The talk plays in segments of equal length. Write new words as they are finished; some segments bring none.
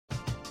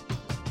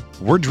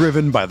We're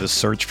driven by the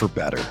search for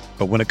better.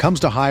 But when it comes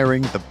to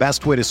hiring, the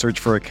best way to search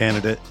for a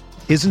candidate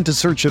isn't to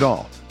search at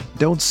all.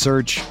 Don't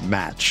search,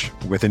 match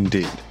with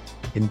Indeed.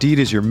 Indeed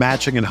is your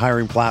matching and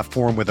hiring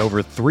platform with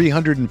over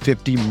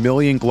 350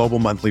 million global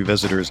monthly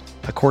visitors,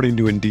 according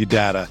to Indeed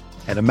data,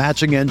 and a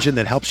matching engine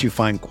that helps you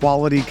find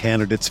quality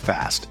candidates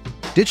fast.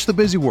 Ditch the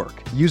busy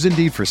work. Use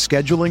Indeed for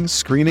scheduling,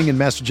 screening, and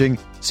messaging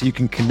so you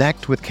can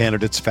connect with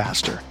candidates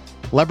faster.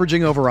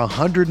 Leveraging over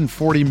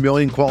 140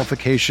 million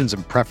qualifications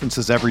and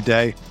preferences every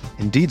day,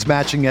 Indeed's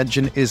matching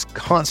engine is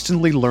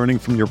constantly learning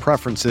from your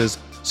preferences,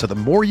 so the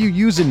more you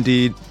use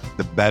Indeed,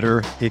 the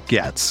better it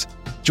gets.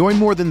 Join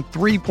more than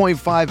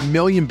 3.5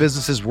 million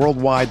businesses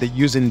worldwide that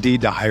use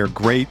Indeed to hire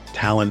great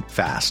talent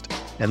fast.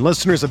 And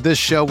listeners of this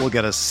show will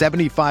get a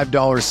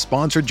 $75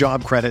 sponsored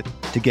job credit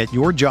to get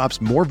your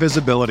jobs more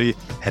visibility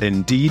at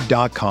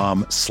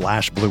Indeed.com/Blue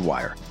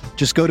Wire.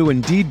 Just go to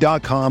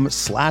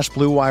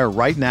Indeed.com/Blue Wire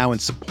right now and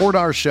support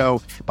our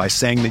show by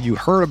saying that you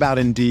heard about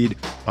Indeed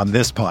on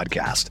this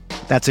podcast.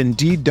 That's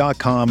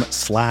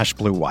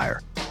Indeed.com/Blue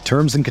Wire.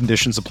 Terms and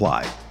conditions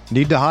apply.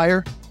 Need to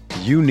hire?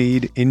 You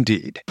need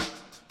Indeed.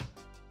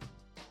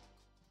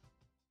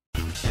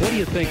 What do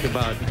you think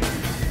about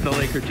the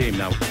Laker team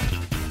now?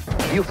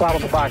 You follow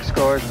the box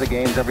scores of the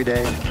games every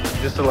day?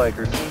 Just the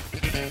Lakers.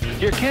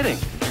 You're kidding.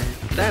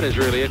 That is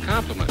really a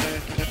compliment.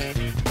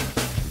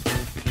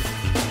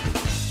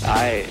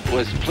 I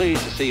was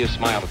pleased to see you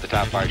smile at the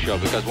top of our show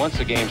because once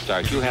the game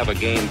starts, you have a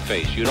game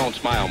face. You don't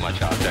smile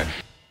much out there.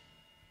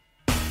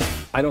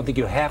 I don't think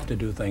you have to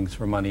do things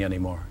for money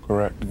anymore.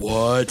 Correct.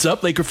 What's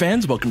up, Laker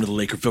fans? Welcome to the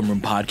Laker Film Room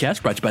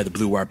Podcast, brought to you by the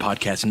Blue Wire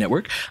Podcasting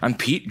Network. I'm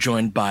Pete,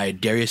 joined by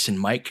Darius and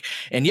Mike.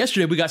 And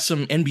yesterday we got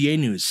some NBA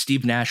news.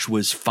 Steve Nash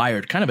was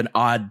fired. Kind of an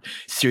odd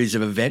series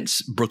of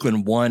events.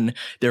 Brooklyn won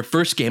their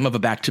first game of a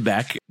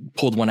back-to-back,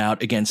 pulled one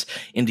out against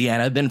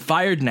Indiana, then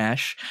fired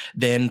Nash,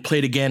 then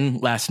played again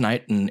last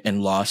night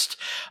and lost.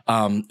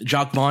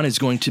 Jacque Vaughn is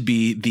going to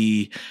be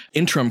the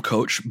interim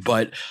coach,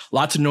 but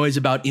lots of noise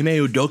about Ime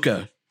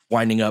Udoka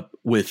winding up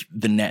with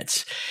the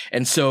Nets.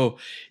 And so,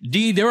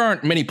 D, there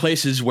aren't many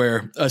places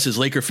where us as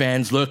Laker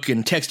fans look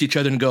and text each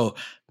other and go,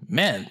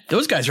 man,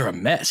 those guys are a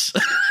mess.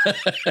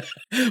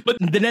 But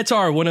the Nets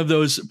are one of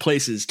those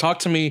places. Talk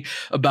to me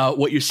about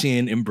what you're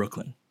seeing in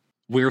Brooklyn.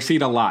 We're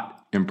seeing a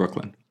lot in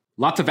Brooklyn.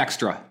 Lots of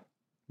extra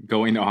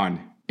going on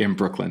in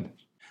Brooklyn.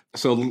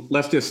 So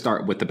let's just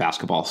start with the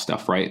basketball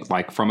stuff, right?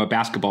 Like from a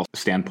basketball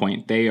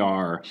standpoint, they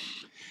are,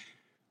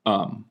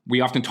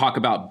 we often talk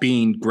about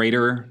being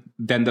greater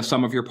than the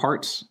sum of your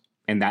parts.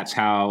 And that's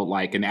how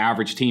like an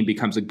average team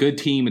becomes a good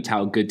team. It's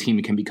how a good team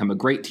can become a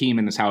great team.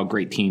 And it's how a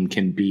great team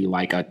can be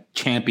like a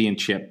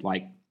championship,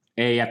 like,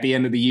 hey, at the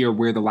end of the year,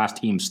 we're the last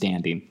team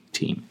standing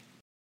team.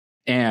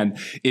 And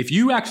if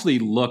you actually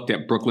looked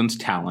at Brooklyn's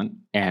talent,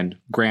 and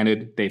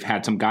granted, they've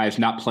had some guys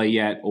not play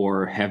yet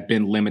or have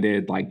been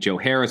limited, like Joe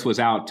Harris was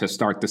out to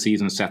start the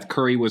season. Seth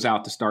Curry was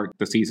out to start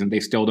the season. They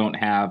still don't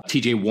have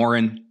TJ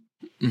Warren.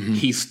 Mm-hmm.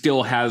 He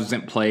still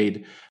hasn't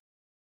played.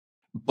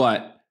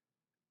 But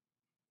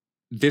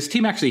this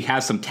team actually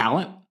has some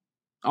talent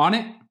on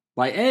it.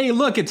 Like, hey,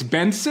 look, it's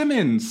Ben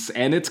Simmons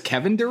and it's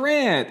Kevin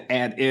Durant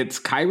and it's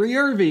Kyrie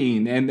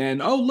Irving. And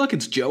then, oh, look,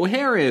 it's Joe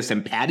Harris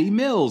and Patty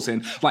Mills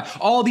and like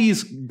all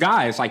these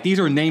guys, like these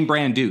are name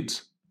brand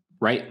dudes,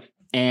 right?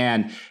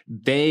 And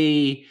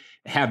they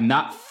have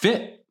not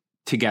fit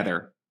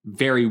together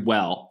very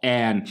well.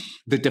 And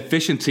the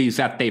deficiencies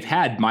that they've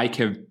had, Mike,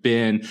 have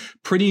been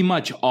pretty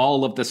much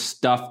all of the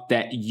stuff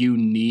that you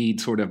need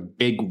sort of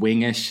big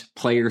wingish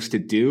players to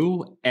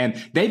do. And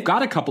they've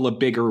got a couple of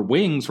bigger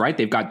wings, right?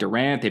 They've got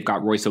Durant, they've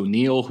got Royce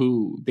O'Neal,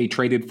 who they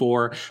traded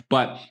for,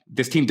 but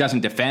this team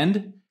doesn't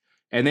defend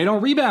and they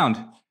don't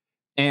rebound.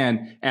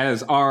 And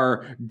as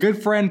our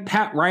good friend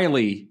Pat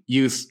Riley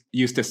used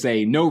to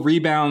say, no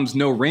rebounds,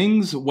 no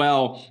rings.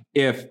 Well,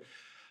 if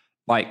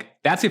like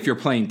that's if you're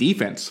playing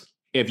defense.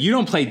 If you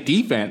don't play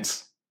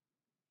defense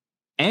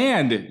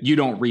and you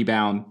don't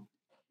rebound,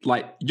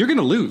 like you're going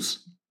to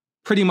lose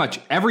pretty much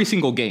every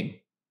single game.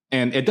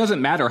 And it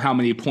doesn't matter how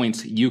many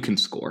points you can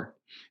score.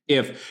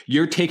 If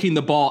you're taking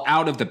the ball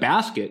out of the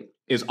basket,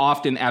 as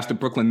often as the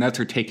Brooklyn Nets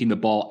are taking the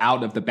ball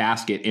out of the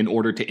basket in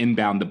order to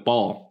inbound the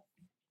ball,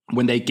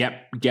 when they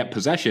get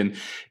possession,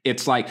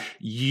 it's like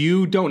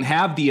you don't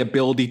have the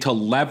ability to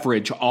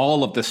leverage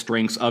all of the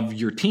strengths of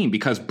your team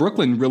because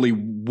Brooklyn really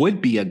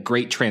would be a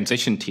great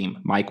transition team,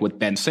 Mike, with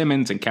Ben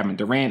Simmons and Kevin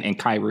Durant and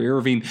Kyrie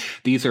Irving.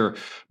 These are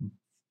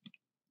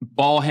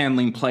ball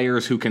handling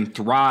players who can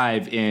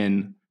thrive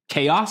in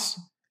chaos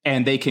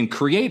and they can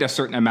create a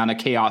certain amount of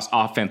chaos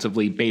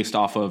offensively based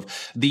off of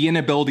the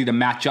inability to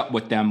match up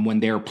with them when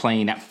they're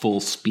playing at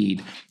full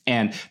speed.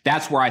 And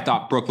that's where I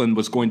thought Brooklyn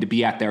was going to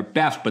be at their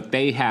best, but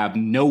they have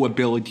no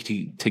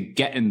ability to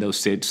get in those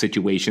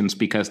situations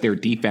because their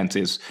defense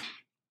is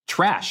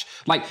trash.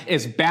 Like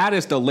as bad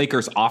as the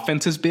Lakers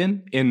offense has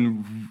been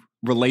in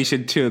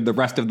relation to the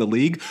rest of the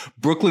league,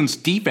 Brooklyn's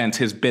defense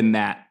has been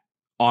that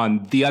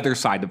on the other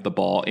side of the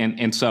ball.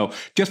 And so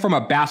just from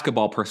a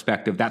basketball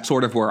perspective, that's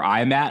sort of where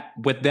I'm at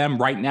with them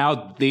right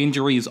now. The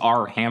injuries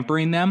are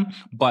hampering them,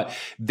 but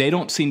they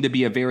don't seem to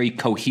be a very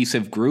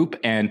cohesive group,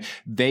 and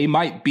they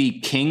might be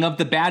king of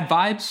the bad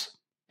vibes.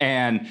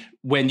 And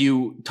when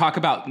you talk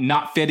about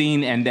not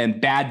fitting and then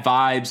bad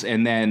vibes,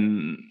 and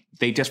then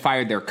they just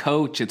fired their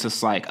coach, it's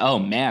just like, oh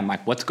man,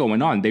 like what's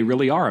going on? They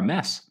really are a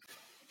mess.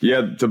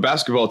 Yeah, the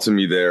basketball to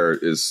me there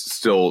is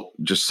still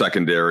just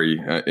secondary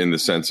in the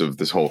sense of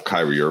this whole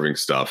Kyrie Irving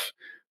stuff.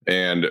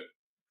 And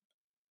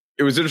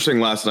it was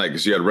interesting last night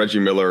because you had Reggie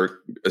Miller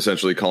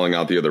essentially calling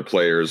out the other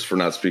players for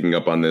not speaking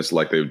up on this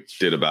like they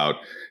did about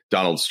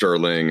Donald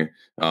Sterling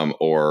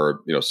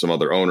or some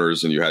other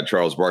owners. And you had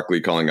Charles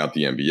Barkley calling out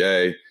the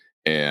NBA,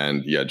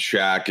 and you had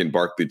Shaq and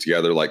Barkley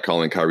together like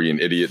calling Kyrie an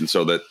idiot. And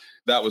so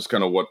that was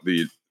kind of what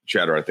the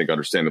chatter, I think,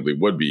 understandably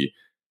would be.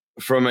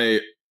 From a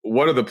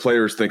what are the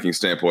players thinking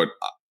standpoint,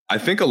 I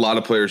think a lot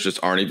of players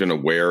just aren't even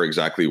aware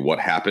exactly what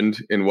happened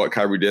in what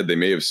Kyrie did. They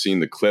may have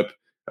seen the clip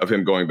of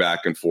him going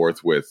back and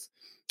forth with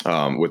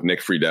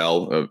Nick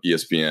Friedel of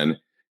ESPN.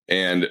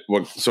 And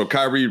so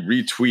Kyrie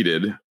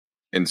retweeted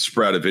and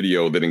spread a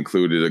video that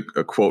included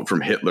a quote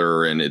from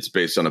Hitler, and it's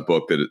based on a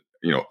book that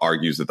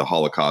argues that the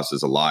Holocaust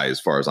is a lie,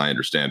 as far as I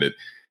understand it.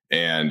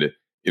 And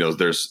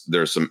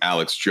there's some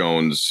Alex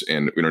Jones,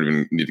 and we don't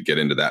even need to get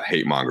into that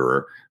hate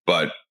mongerer,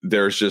 but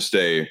there's just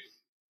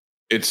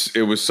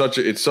it's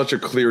such a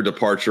clear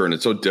departure, and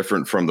it's so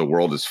different from the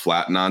world is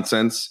flat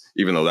nonsense,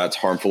 even though that's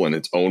harmful in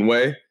its own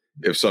way.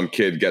 If some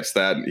kid gets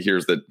that and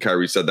hears that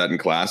Kyrie said that in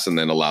class and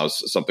then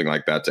allows something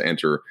like that to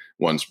enter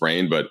one's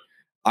brain. But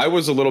I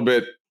was a little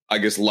bit, I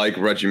guess, like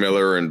Reggie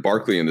Miller and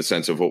Barkley in the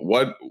sense of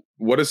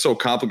what is so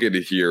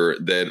complicated here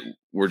that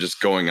we're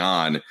just going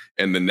on,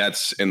 and the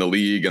Nets and the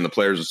league and the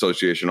Players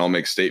Association all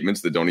make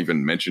statements that don't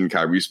even mention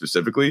Kyrie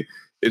specifically.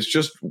 It's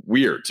just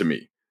weird to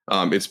me.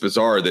 It's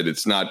bizarre that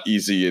it's not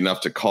easy enough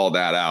to call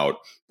that out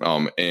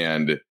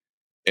and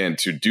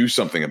to do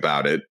something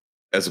about it,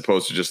 as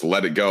opposed to just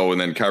let it go. And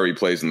then Kyrie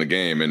plays in the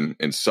game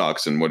and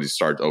sucks. And what he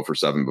starts 0 for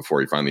 7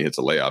 before he finally hits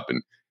a layup.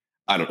 And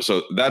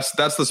so that's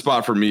the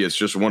spot for me. It's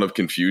just one of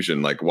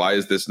confusion. Like, why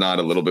is this not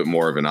a little bit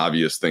more of an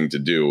obvious thing to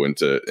do and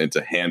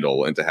to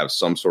handle and to have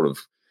some sort of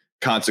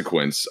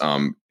consequence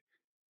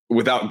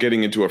without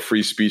getting into a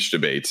free speech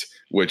debate,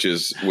 which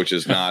is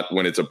not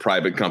when it's a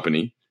private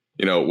company,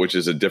 which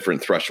is a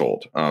different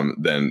threshold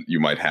than you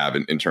might have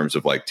in terms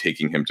of like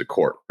taking him to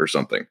court or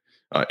something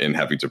and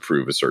having to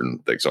prove a certain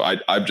thing. So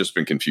I've just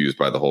been confused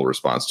by the whole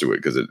response to it,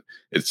 because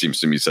it seems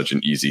to me such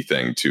an easy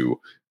thing to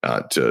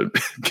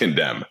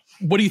condemn.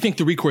 What do you think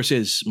the recourse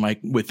is,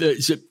 Mike?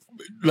 Is it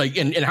like,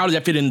 and how does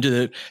that fit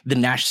into the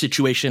Nash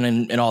situation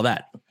and all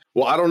that?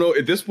 Well, I don't know.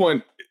 At this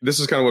point, this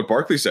is kind of what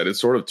Barkley said. It's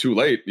sort of too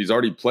late. He's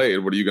already played.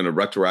 What are you going to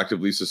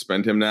retroactively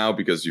suspend him now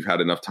because you've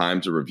had enough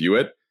time to review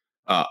it?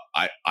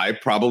 I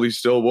probably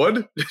still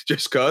would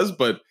just because,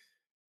 but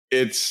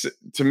it's,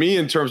 to me,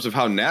 in terms of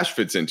how Nash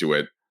fits into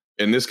it,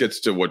 and this gets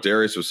to what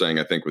Darius was saying,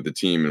 I think, with the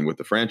team and with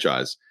the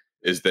franchise,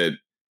 is that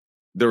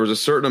there was a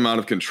certain amount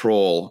of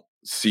control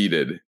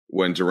ceded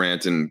when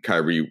Durant and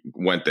Kyrie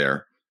went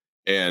there,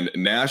 and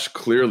Nash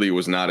clearly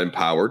was not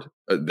empowered.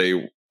 I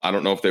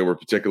don't know if they were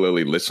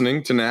particularly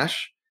listening to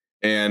Nash,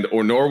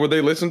 nor would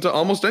they listen to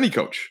almost any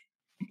coach.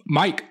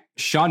 Mike,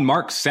 Sean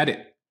Marks said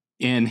it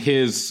in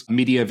his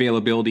media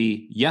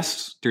availability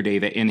yesterday,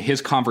 that in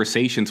his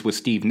conversations with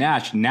Steve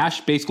Nash,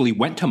 Nash basically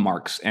went to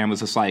Marks and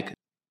was just like,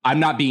 I'm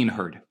not being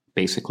heard,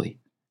 basically.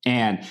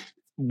 And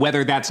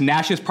whether that's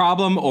Nash's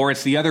problem or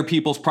it's the other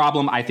people's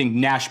problem, I think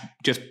Nash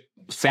just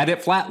said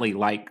it flatly,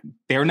 like,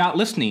 they're not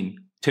listening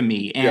to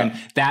me. And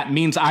that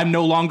means I'm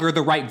no longer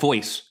the right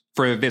voice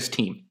for this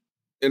team.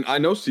 And I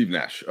know Steve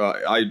Nash.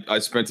 I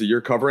spent a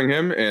year covering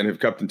him and have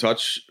kept in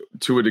touch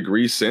to a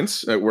degree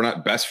since. We're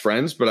not best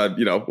friends, but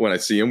when I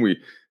see him, we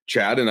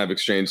chat, and I've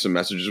exchanged some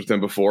messages with him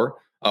before.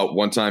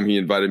 One time he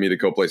invited me to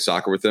go play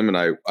soccer with him,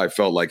 and I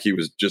felt like he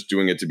was just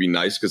doing it to be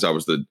nice because I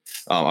was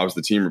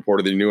the team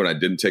reporter that he knew, and I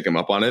didn't take him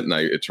up on it, and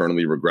I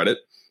eternally regret it.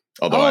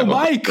 Although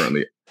I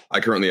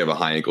currently have a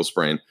high ankle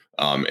sprain,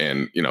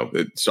 and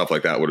stuff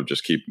like that would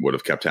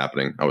have kept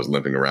happening. I was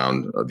limping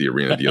around the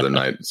arena the other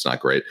night. It's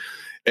not great,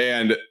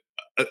 and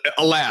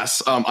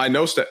alas, I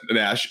know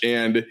Nash,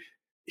 and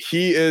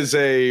he is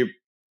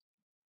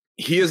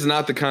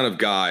not the kind of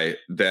guy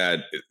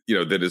that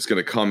that is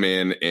going to come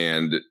in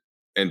and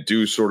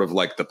do sort of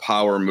like the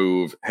power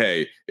move.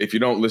 Hey, if you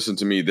don't listen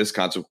to me, this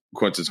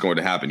consequence is going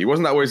to happen. He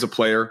wasn't that way as a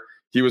player.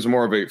 He was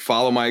more of a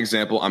follow my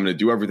example. I'm going to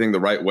do everything the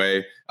right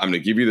way. I'm going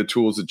to give you the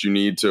tools that you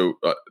need to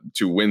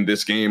win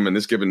this game and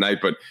this given night.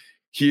 But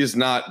he is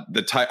not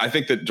the type. I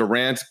think that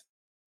Durant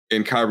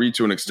and Kyrie,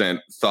 to an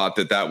extent, thought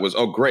that was,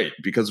 great,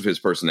 because of his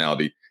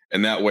personality.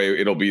 And that way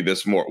it'll be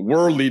this more,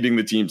 we're leading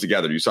the team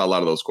together. You saw a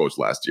lot of those quotes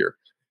last year.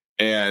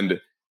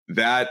 And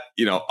that,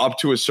 up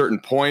to a certain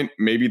point,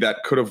 maybe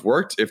that could have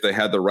worked if they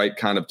had the right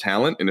kind of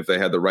talent and if they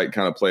had the right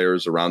kind of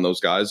players around those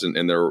guys.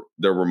 And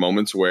there were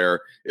moments where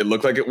it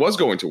looked like it was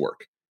going to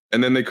work,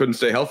 and then they couldn't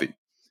stay healthy.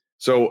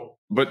 So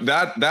But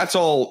that's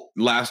all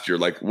last year.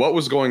 Like, what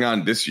was going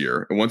on this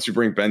year? And once you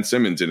bring Ben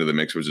Simmons into the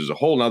mix, which is a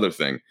whole nother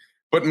thing,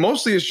 but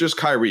mostly it's just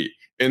Kyrie.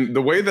 And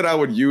the way that I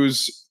would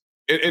use,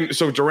 and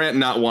so Durant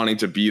not wanting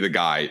to be the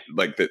guy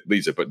like that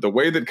leads it, but the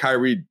way that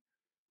Kyrie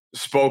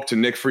spoke to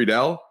Nick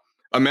Friedel,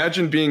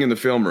 imagine being in the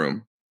film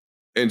room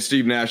and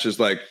Steve Nash is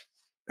like,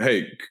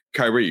 hey,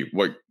 Kyrie,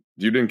 what,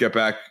 you didn't get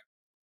back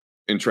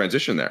in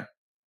transition there.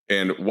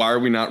 And why are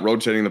we not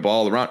rotating the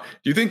ball around?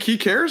 Do you think he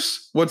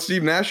cares what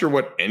Steve Nash or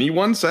what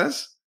anyone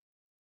says?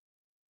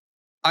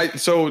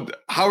 So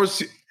how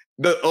is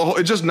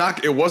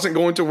it wasn't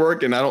going to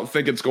work, and I don't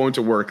think it's going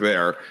to work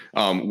there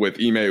with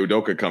Ime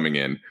Udoka coming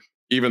in,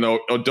 even though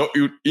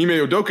Ime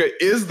Udoka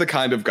is the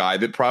kind of guy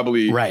that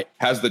probably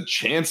has the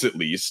chance at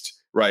least,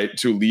 right,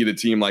 to lead a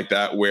team like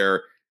that,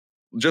 where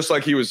just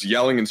like he was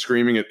yelling and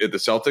screaming at the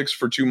Celtics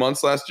for 2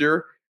 months last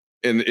year,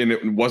 and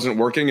it wasn't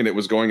working and it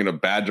was going in a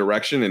bad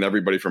direction, and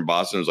everybody from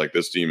Boston was like,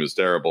 this team is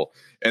terrible.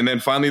 And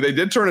then finally they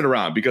did turn it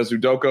around because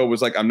Udoka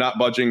was like, I'm not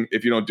budging.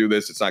 If you don't do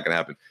this, it's not going to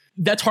happen.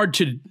 That's hard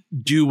to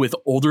do with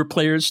older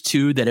players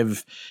too that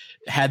have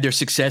had their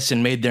success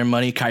and made their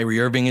money. Kyrie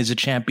Irving is a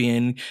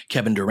champion.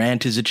 Kevin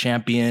Durant is a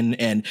champion.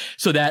 And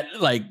so that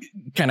like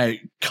kind of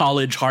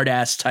college hard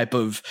ass type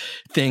of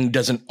thing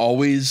doesn't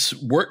always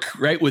work,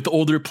 right, with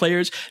older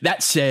players.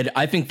 That said,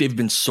 I think they've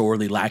been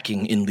sorely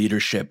lacking in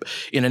leadership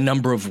in a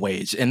number of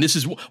ways. And this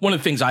is one of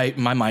the things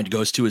my mind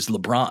goes to is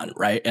LeBron,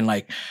 right? And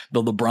like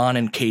the LeBron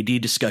and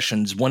KD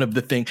discussions, one of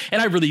the things,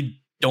 and I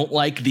really don't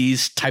like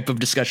these type of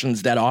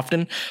discussions that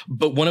often,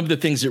 but one of the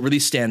things that really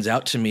stands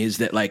out to me is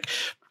that like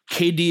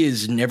KD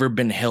has never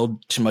been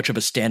held to much of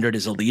a standard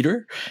as a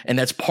leader. And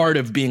that's part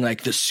of being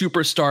like the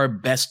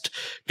superstar best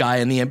guy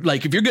in the,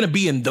 like, if you're going to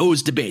be in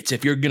those debates,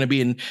 if you're going to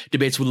be in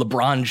debates with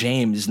LeBron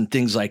James and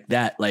things like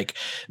that, like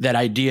that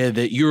idea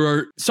that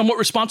you're somewhat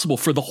responsible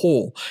for the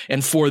whole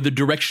and for the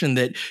direction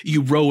that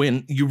you row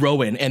in.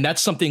 And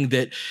that's something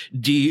that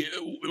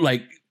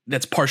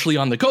that's partially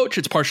on the coach.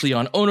 It's partially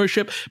on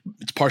ownership.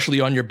 It's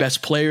partially on your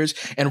best players.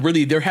 And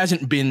really, there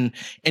hasn't been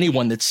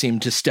anyone that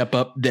seemed to step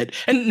up that,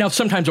 and now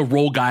sometimes a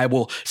role guy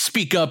will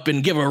speak up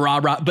and give a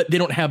rah-rah, but they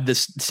don't have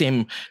this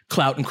same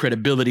clout and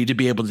credibility to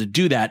be able to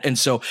do that. And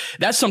so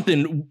that's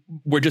something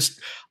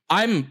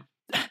I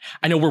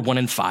know we're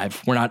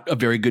 1-5. We're not a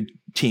very good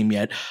team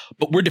yet,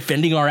 but we're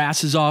defending our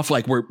asses off.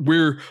 Like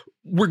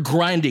we're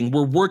grinding,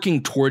 we're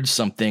working towards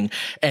something,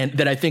 and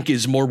that I think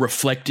is more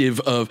reflective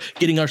of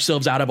getting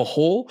ourselves out of a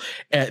hole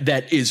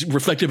that is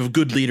reflective of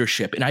good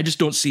leadership. And I just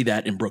don't see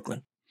that in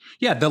Brooklyn.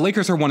 Yeah, the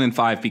Lakers are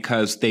 1-5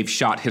 because they've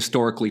shot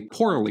historically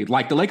poorly.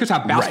 Like the Lakers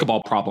have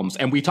basketball problems.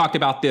 And we talked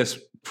about this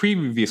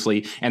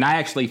previously, and I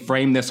actually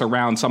framed this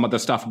around some of the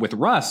stuff with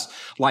Russ.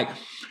 Like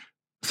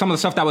some of the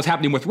stuff that was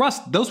happening with Russ,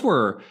 those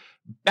were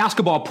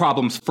basketball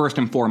problems first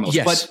and foremost.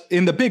 Yes. But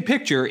in the big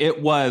picture,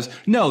 it was,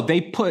 no, they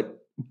put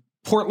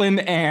Portland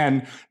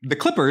and the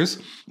Clippers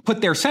put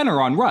their center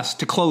on Russ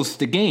to close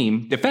the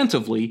game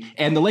defensively,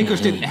 and the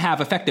Lakers didn't have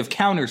effective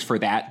counters for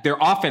that. Their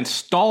offense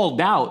stalled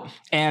out,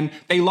 and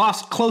they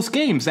lost close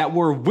games that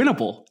were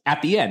winnable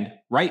at the end,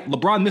 right?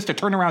 LeBron missed a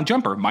turnaround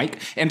jumper, Mike.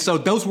 And so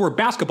those were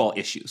basketball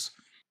issues.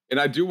 And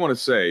I do want to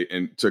say,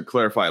 and to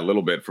clarify a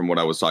little bit from what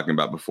I was talking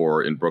about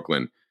before in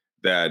Brooklyn,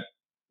 that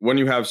when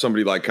you have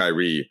somebody like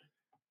Kyrie,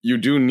 you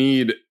do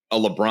need a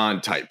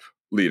LeBron type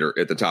leader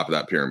at the top of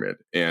that pyramid.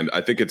 And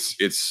I think it's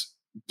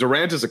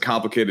Durant is a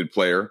complicated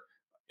player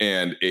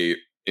and a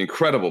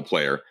incredible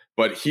player,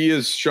 but he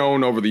has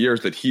shown over the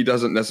years that he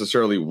doesn't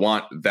necessarily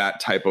want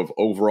that type of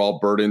overall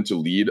burden to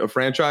lead a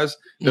franchise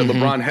that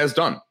LeBron has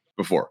done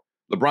before.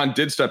 LeBron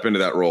did step into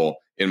that role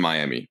in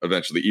Miami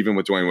eventually, even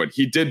with Dwayne Wade.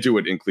 He did do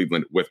it in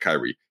Cleveland with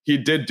Kyrie. He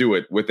did do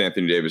it with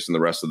Anthony Davis and the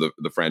rest of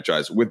the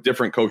franchise with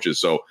different coaches.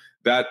 So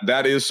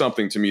that is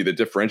something to me that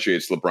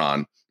differentiates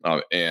LeBron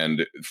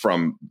and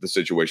from the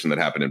situation that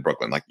happened in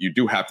Brooklyn. Like you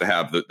do have to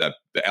have the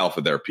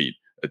alpha there, Pete,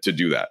 to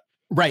do that.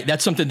 Right.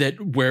 That's something that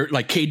where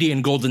like KD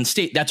and Golden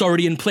State, that's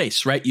already in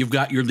place, right? You've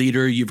got your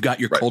leader, you've got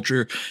your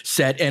culture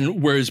set.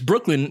 And whereas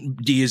Brooklyn,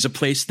 D, is a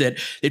place that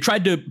they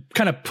tried to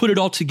kind of put it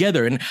all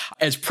together. And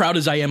as proud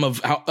as I am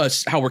of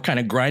how we're kind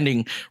of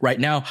grinding right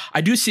now,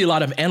 I do see a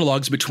lot of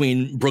analogs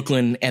between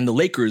Brooklyn and the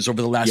Lakers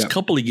over the last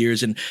couple of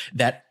years. And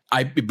that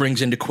it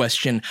brings into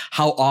question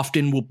how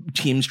often will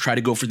teams try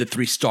to go for the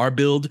 3-star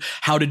build,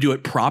 how to do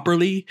it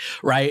properly,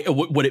 right?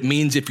 What it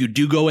means if you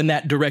do go in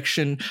that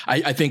direction.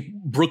 I think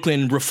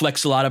Brooklyn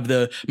reflects a lot of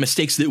the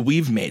mistakes that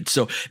we've made.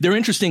 So they're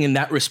interesting in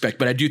that respect,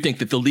 but I do think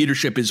that the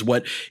leadership is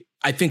what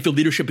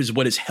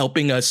is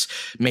helping us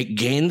make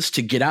gains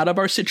to get out of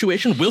our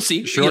situation. We'll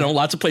see,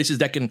 lots of places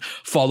that can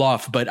fall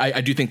off, but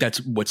I do think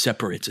that's what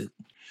separates it.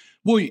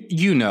 Well,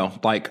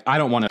 like I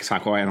don't want to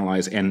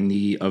psychoanalyze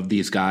any of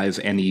these guys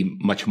any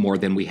much more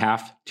than we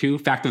have to.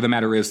 Fact of the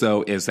matter is,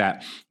 though, is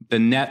that the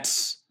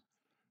Nets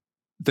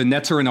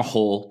are in a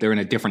hole. They're in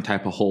a different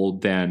type of hole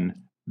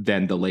than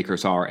the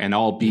Lakers are. And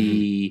I'll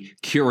be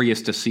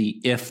curious to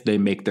see if they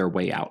make their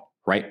way out,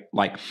 right?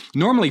 Like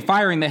normally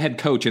firing the head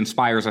coach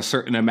inspires a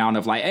certain amount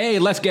of like, hey,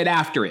 let's get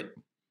after it.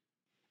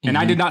 And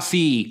I did not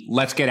see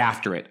let's get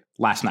after it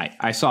last night.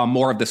 I saw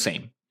more of the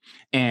same.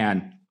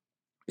 And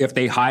if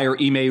they hire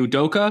Ime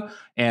Udoka,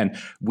 and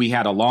we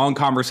had a long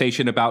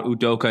conversation about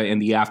Udoka in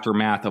the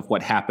aftermath of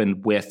what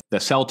happened with the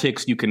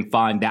Celtics, you can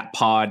find that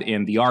pod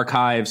in the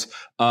archives.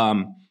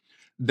 The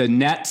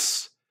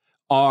Nets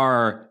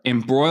are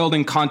embroiled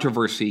in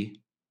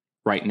controversy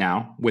right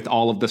now with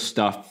all of the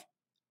stuff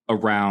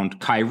around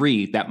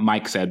Kyrie that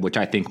Mike said, which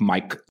I think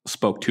Mike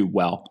spoke to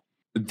well.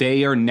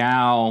 They are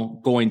now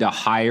going to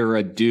hire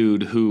a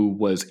dude who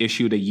was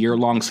issued a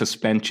year-long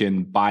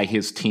suspension by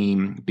his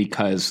team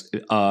because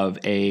of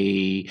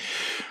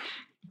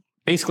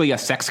basically a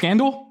sex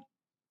scandal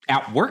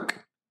at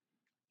work.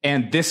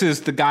 And this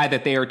is the guy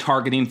that they are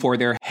targeting for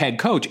their head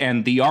coach.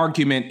 And the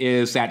argument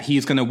is that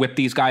he's going to whip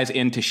these guys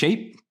into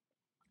shape.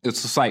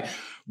 It's just like,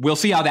 we'll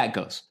see how that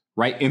goes.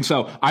 Right. And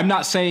so I'm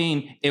not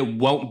saying it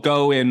won't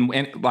go in,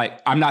 and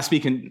like, I'm not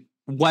speaking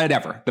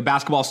whatever the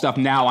basketball stuff.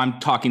 Now I'm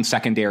talking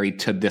secondary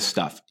to this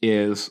stuff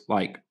is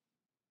like,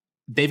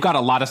 they've got a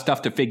lot of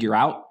stuff to figure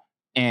out.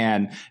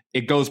 And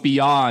it goes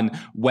beyond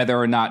whether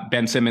or not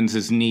Ben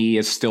Simmons' knee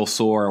is still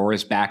sore or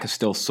his back is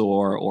still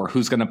sore or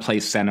who's going to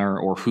play center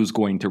or who's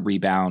going to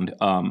rebound.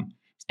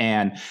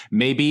 And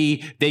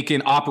maybe they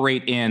can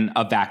operate in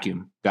a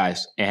vacuum,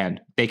 guys, and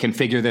they can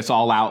figure this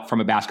all out from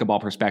a basketball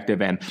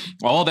perspective. And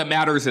all that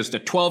matters is the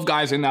 12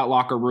 guys in that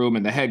locker room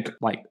and the head.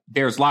 Like,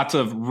 there's lots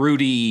of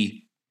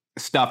Rudy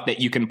stuff that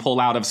you can pull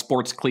out of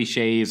sports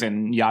cliches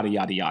and yada,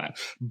 yada, yada.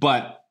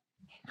 But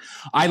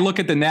I look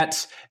at the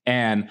Nets,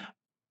 and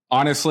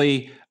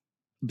honestly,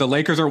 the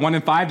Lakers are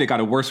 1-5. They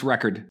got a worse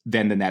record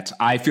than the Nets.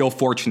 I feel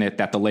fortunate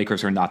that the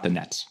Lakers are not the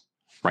Nets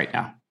right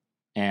now.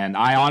 And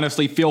I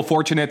honestly feel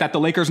fortunate that the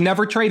Lakers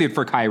never traded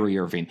for Kyrie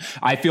Irving.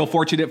 I feel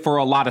fortunate for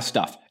a lot of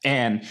stuff.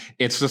 And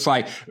it's just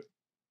like,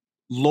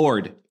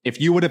 Lord, if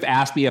you would have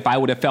asked me if I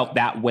would have felt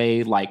that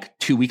way like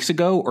 2 weeks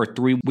ago or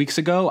 3 weeks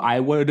ago, I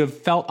would have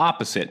felt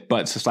opposite.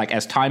 But it's just like,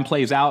 as time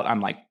plays out,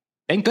 I'm like,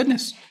 thank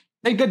goodness.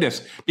 Thank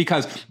goodness.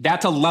 Because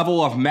that's a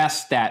level of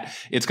mess that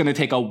it's going to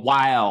take a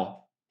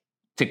while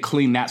to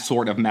clean that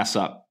sort of mess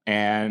up.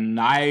 And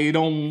I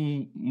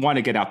don't want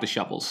to get out the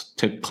shovels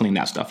to clean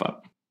that stuff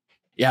up.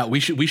 Yeah, we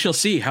shall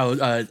see how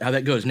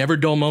that goes. Never a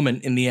dull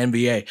moment in the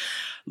NBA.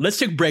 Let's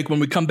take a break. When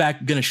we come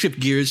back, going to shift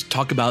gears,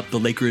 talk about the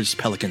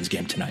Lakers-Pelicans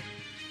game tonight.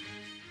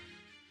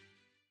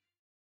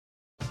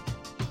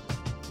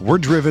 We're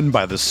driven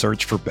by the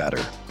search for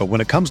better. But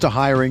when it comes to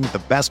hiring,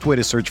 the best way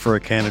to search for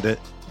a candidate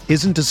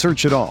isn't to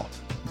search at all.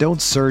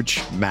 Don't search,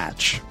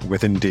 match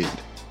with Indeed.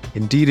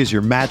 Indeed is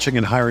your matching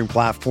and hiring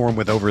platform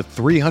with over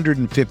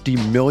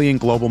 350 million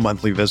global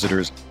monthly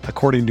visitors,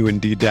 according to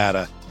Indeed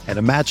data, and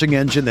a matching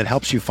engine that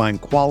helps you find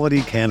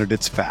quality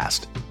candidates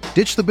fast.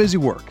 Ditch the busy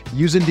work.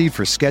 Use Indeed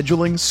for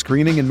scheduling,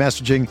 screening, and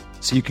messaging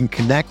so you can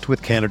connect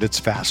with candidates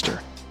faster.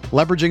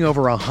 Leveraging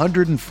over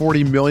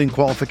 140 million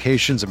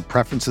qualifications and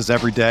preferences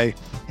every day,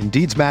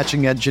 Indeed's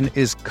matching engine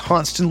is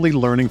constantly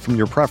learning from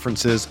your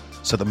preferences,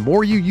 so the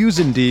more you use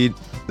Indeed,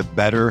 the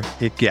better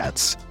it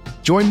gets.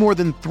 Join more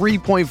than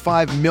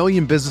 3.5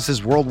 million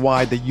businesses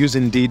worldwide that use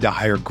Indeed to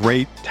hire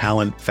great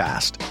talent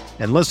fast.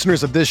 And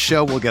listeners of this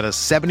show will get a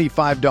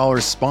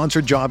 $75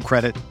 sponsored job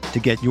credit to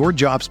get your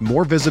jobs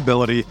more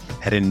visibility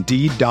at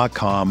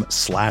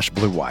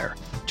Indeed.com/Blue Wire.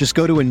 Just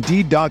go to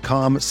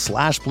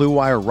Indeed.com/Blue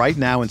Wire right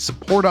now and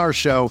support our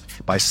show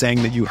by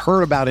saying that you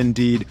heard about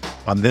Indeed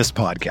on this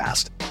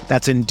podcast.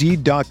 That's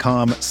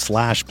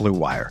Indeed.com/Blue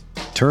Wire.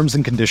 Terms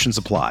and conditions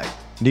apply.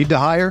 Need to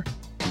hire?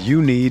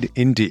 You need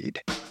Indeed.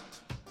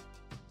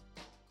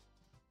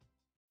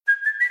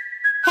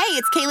 Hey,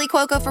 it's Kaylee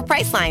Cuoco for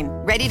Priceline.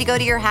 Ready to go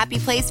to your happy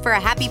place for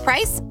a happy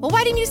price? Well,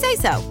 why didn't you say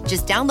so?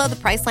 Just download the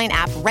Priceline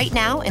app right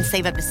now and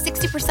save up to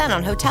 60%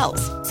 on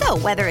hotels. So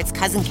whether it's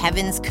Cousin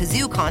Kevin's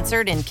Kazoo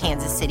Concert in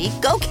Kansas City,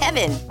 go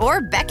Kevin,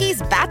 or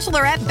Becky's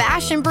Bachelorette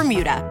Bash in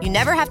Bermuda, you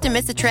never have to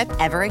miss a trip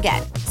ever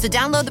again. So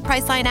download the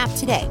Priceline app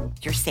today.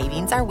 Your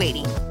savings are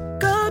waiting.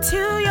 Go to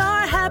your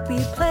happy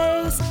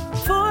place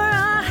for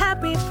a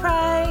happy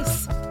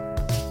price.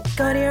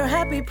 Go to your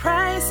happy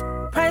price,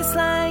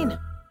 Priceline.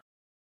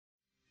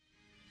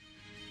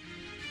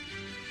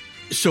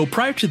 So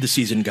prior to the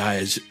season,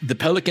 guys, the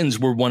Pelicans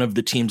were one of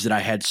the teams that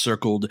I had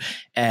circled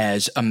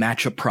as a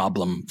matchup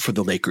problem for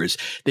the Lakers.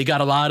 They got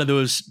a lot of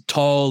those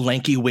tall,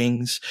 lanky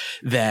wings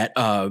that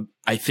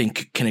I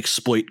think can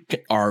exploit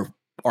our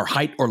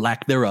height or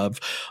lack thereof.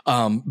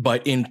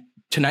 But in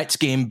tonight's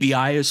game,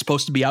 BI is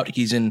supposed to be out.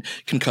 He's in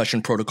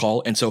concussion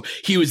protocol. And so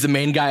he was the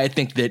main guy. I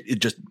think that it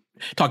just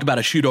talk about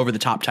a shoot over the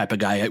top type of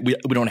guy. We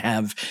don't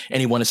have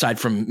anyone aside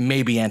from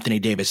maybe Anthony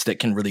Davis that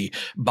can really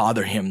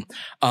bother him.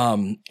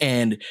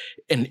 And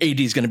AD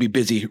is going to be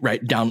busy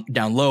right down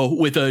low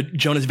with a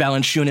Jonas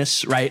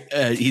Valanciunas, right?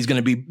 He's going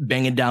to be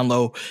banging down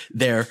low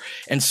there.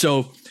 And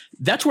so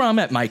that's where I'm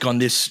at, Mike, on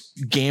this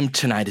game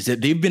tonight, is that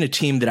they've been a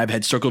team that I've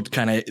had circled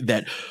kind of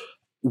that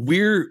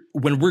when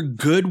we're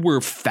good,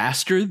 we're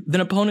faster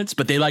than opponents,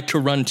 but they like to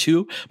run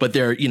too, but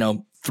they're,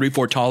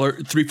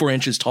 3-4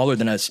 inches taller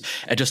than us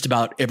at just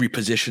about every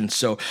position.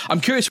 So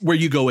I'm curious where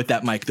you go with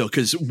that, Mike, though,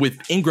 because with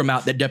Ingram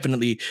out, that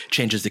definitely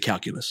changes the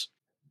calculus.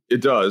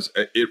 It does.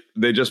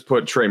 They just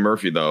put Trey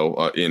Murphy,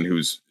 though, in,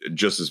 who's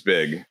just as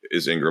big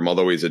as Ingram,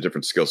 although he's a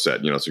different skill set,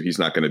 so he's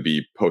not going to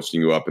be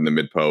posting you up in the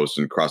mid post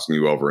and crossing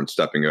you over and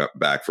stepping up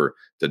back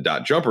to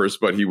dot jumpers,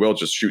 but he will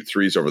just shoot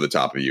threes over the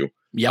top of you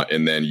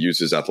and then use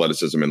his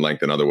athleticism and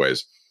length in other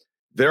ways.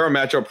 There are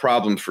matchup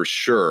problems for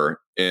sure.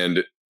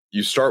 And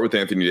you start with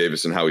Anthony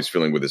Davis and how he's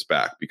feeling with his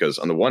back, because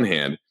on the one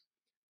hand,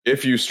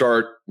 if you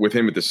start with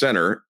him at the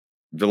center,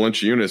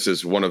 Valanciunas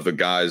is one of the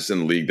guys in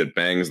the league that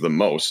bangs the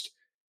most.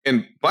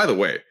 And by the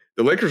way,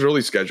 the Lakers'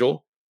 early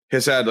schedule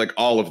has had like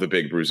all of the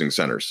big bruising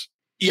centers,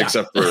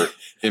 except for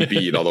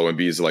Embiid, although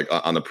Embiid is like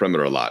on the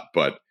perimeter a lot.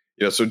 But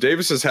so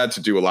Davis has had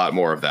to do a lot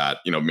more of that,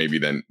 maybe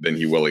than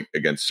he will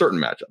against certain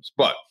matchups.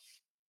 But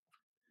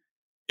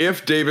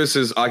if Davis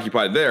is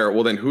occupied there,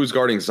 well, then who's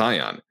guarding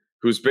Zion,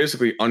 who's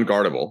basically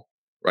unguardable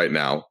right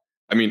now?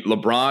 I mean,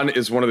 LeBron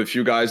is one of the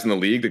few guys in the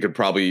league that could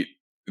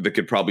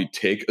probably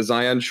take a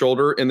Zion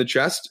shoulder in the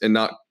chest and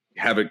not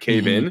have it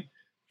cave in.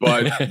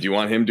 But do you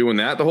want him doing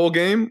that the whole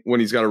game when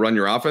he's got to run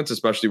your offense,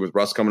 especially with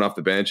Russ coming off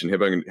the bench and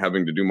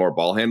having to do more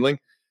ball handling?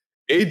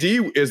 AD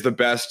is the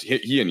best.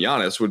 He and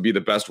Giannis would be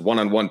the best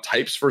one-on-one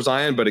types for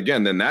Zion. But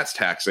again, then that's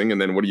taxing. And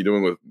then what are you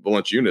doing with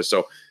Valanciunas?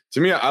 So to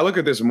me, I look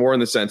at this more in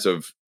the sense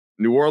of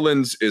New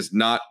Orleans is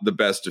not the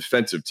best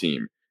defensive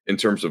team in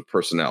terms of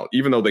personnel,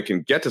 even though they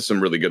can get to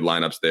some really good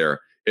lineups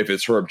there. If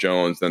it's Herb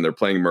Jones, then they're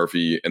playing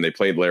Murphy and they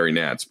played Larry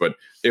Nance. But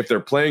if they're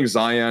playing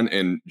Zion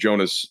and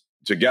Jonas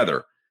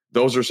together,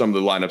 those are some of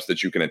the lineups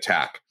that you can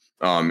attack,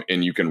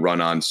 and you can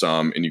run on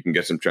some, and you can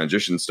get some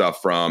transition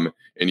stuff from,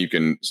 and you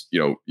can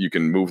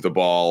move the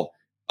ball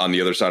on the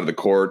other side of the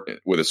court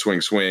with a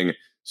swing.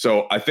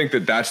 So I think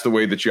that's the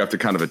way that you have to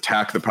kind of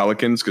attack the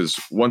Pelicans, because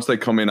once they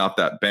come in off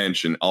that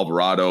bench and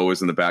Alvarado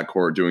is in the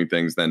backcourt doing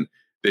things, then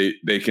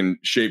they can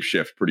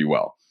shapeshift pretty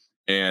well.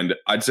 And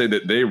I'd say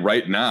that they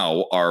right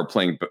now are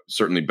playing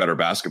certainly better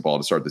basketball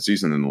to start the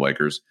season than the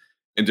Lakers.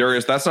 And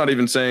Darius, that's not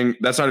even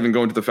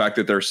going to the fact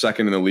that they're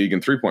second in the league in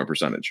 3-point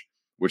percentage,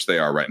 which they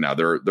are right now.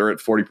 They're at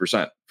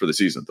 40% for the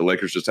season. The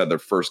Lakers just had their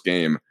first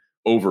game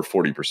over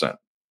 40%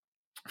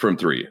 from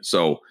three.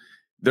 So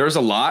there's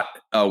a lot.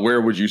 Where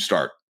would you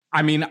start?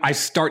 I mean, I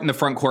start in the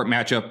front court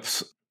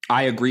matchups.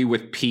 I agree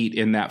with Pete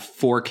in that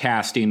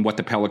forecasting what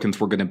the Pelicans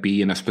were going to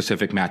be in a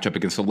specific matchup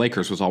against the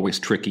Lakers was always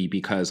tricky,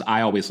 because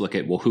I always look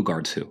at, well, who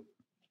guards who?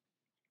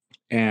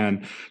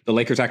 And the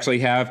Lakers actually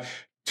have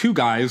two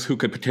guys who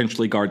could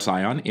potentially guard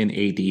Zion in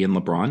AD and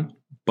LeBron,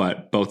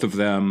 but both of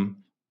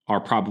them are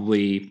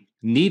probably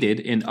needed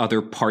in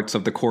other parts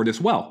of the court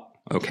as well.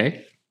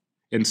 Okay.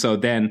 And so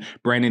then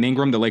Brandon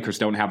Ingram, the Lakers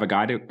don't have a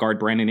guy to guard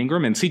Brandon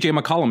Ingram. And CJ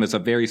McCollum is a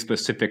very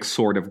specific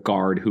sort of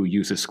guard who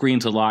uses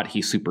screens a lot.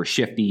 He's super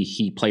shifty.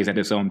 He plays at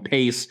his own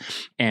pace,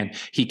 and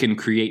he can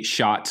create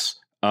shots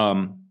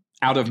out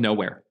of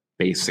nowhere,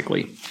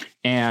 basically.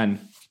 And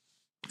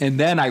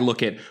then I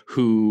look at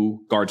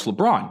who guards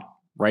LeBron,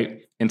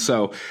 right? And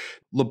so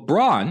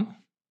LeBron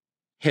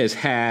has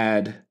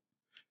had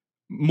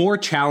more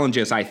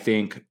challenges, I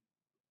think,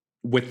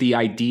 with the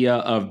idea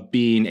of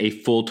being a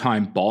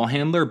full-time ball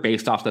handler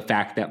based off the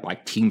fact that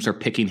like teams are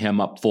picking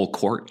him up full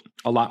court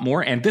a lot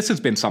more. And this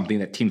has been something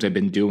that teams have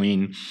been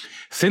doing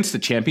since the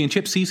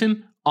championship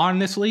season,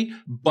 honestly.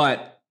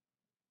 But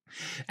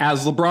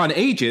as LeBron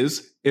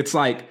ages, it's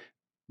like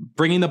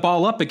bringing the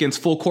ball up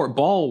against full court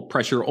ball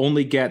pressure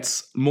only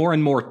gets more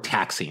and more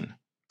taxing.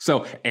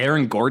 So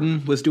Aaron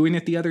Gordon was doing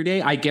it the other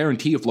day. I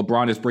guarantee if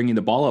LeBron is bringing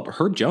the ball up,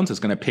 Herb Jones is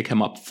going to pick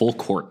him up full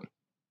court.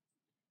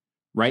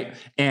 Right.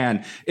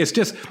 And it's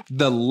just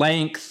the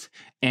length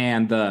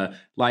and the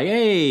like,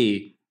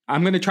 hey,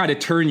 I'm going to try to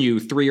turn you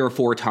 3 or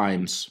 4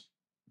 times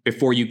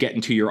before you get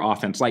into your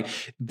offense. Like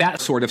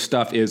that sort of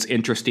stuff is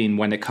interesting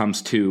when it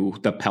comes to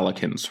the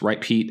Pelicans.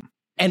 Right, Pete?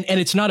 And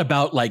it's not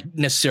about like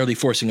necessarily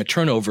forcing a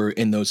turnover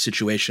in those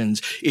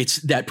situations. It's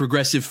that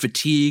progressive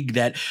fatigue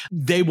that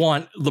they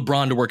want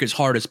LeBron to work as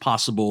hard as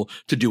possible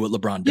to do what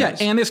LeBron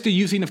does. Yeah, and it's the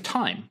using of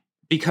time.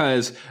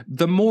 Because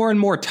the more and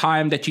more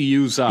time that you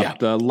use up,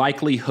 the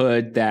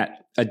likelihood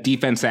that a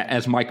defense that,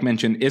 as Mike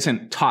mentioned,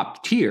 isn't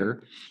top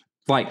tier,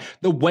 like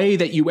the way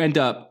that you end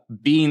up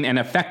being an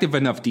effective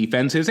enough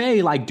defense is,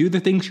 hey, like do the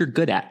things you're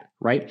good at,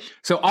 right?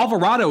 So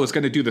Alvarado is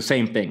going to do the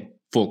same thing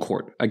full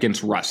court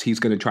against Russ. He's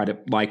going to try to,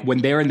 like, when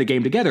they're in the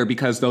game together,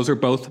 because those are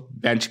both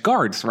bench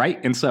guards, right?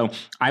 And so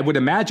I would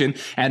imagine,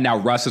 and now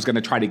Russ is going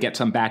to try to get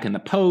some back in the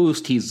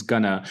post. He's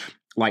going to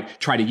like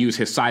try to use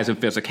his size and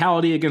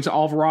physicality against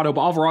Alvarado, but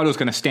Alvarado's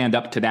going to stand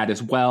up to that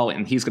as well,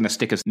 and he's going to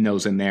stick his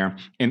nose in there.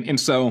 And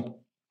so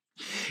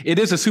it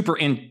is a super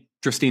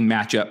interesting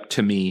matchup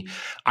to me.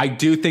 I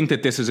do think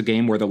that this is a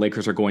game where the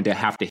Lakers are going to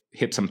have to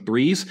hit some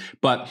threes,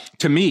 but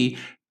to me,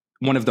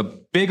 one of the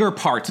bigger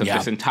parts of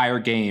this entire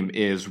game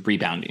is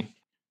rebounding.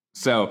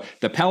 So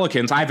the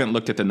Pelicans, I haven't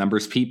looked at the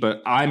numbers, Pete,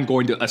 but I'm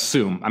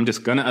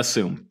just going to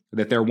assume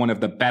that they're one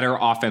of the better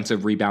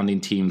offensive rebounding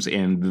teams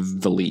in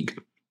the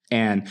league.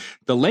 And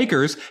the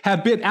Lakers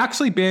have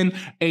actually been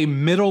a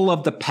middle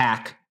of the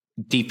pack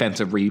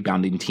defensive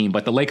rebounding team,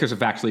 but the Lakers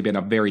have actually been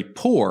a very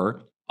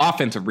poor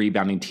offensive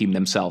rebounding team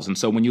themselves. And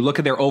so when you look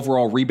at their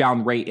overall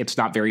rebound rate, it's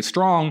not very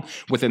strong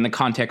within the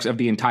context of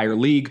the entire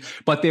league,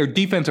 but their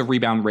defensive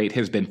rebound rate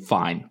has been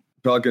fine.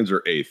 Pelicans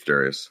are 8th,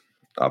 Darius,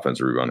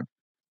 offensive rebounding.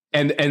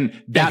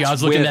 And that's I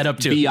was looking that up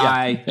too.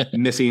 BI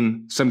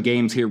missing some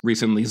games here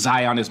recently.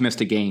 Zion has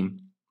missed a game,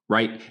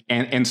 right?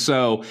 And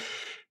so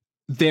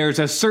there's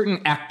a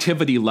certain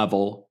activity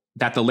level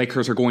that the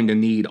Lakers are going to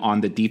need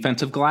on the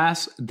defensive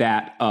glass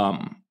that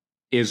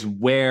is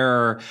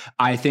where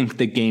I think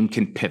the game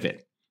can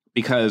pivot.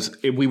 Because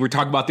we were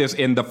talking about this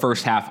in the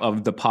first half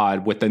of the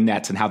pod with the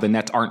Nets and how the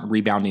Nets aren't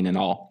rebounding at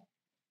all.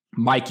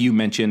 Mike, you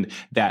mentioned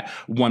that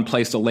one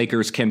place the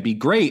Lakers can be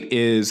great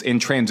is in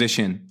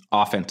transition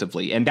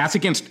offensively. And that's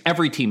against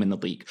every team in the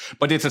league.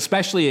 But it's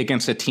especially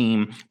against a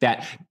team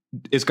that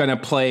is going to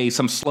play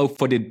some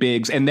slow-footed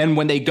bigs. And then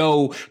when they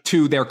go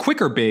to their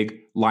quicker big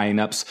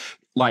lineups,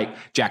 like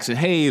Jackson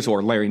Hayes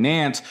or Larry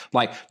Nance,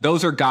 like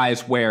those are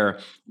guys where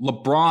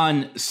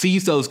LeBron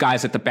sees those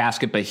guys at the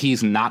basket, but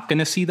he's not going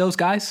to see those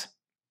guys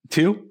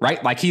too,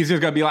 right? Like he's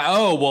just going to be like,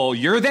 oh, well,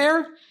 you're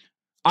there?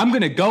 I'm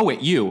going to go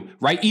at you,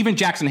 right? Even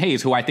Jackson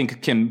Hayes, who I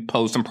think can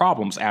pose some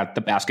problems at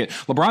the basket.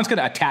 LeBron's going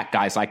to attack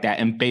guys like that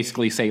and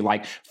basically say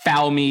like,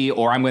 foul me,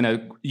 or I'm going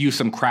to use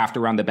some craft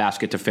around the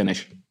basket to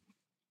finish.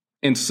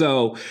 And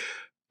so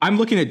I'm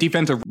looking at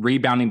defensive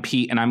rebounding,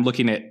 Pete, and I'm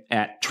looking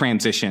at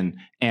transition.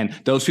 And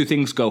those two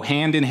things go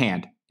hand in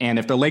hand. And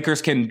if the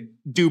Lakers can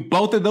do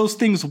both of those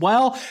things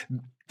well,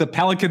 the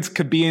Pelicans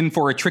could be in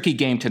for a tricky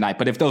game tonight.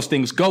 But if those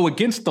things go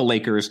against the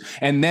Lakers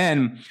and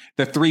then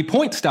the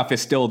 3-point stuff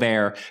is still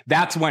there,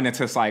 that's when it's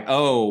just like,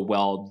 oh,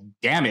 well,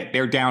 damn it,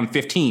 they're down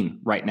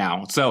 15 right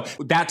now. So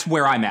that's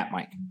where I'm at,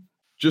 Mike.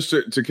 Just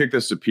to kick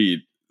this to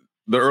Pete,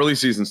 the early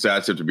season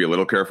stats you have to be a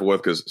little careful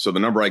with so the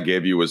number I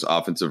gave you was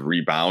offensive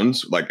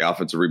rebounds, like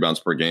offensive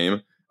rebounds per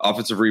game.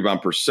 Offensive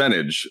rebound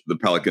percentage, the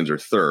Pelicans are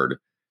 3rd.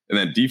 And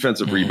then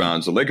defensive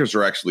rebounds, the Lakers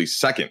are actually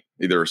second,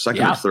 either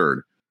second or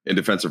third in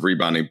defensive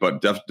rebounding,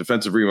 but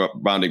defensive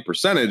rebounding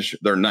percentage,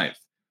 they're 9th.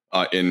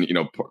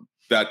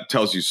 That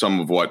tells you some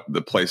of what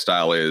the play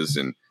style is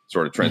and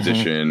sort of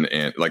transition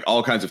and like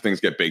all kinds of things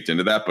get baked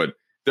into that. But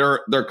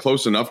they're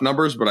close enough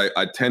numbers, but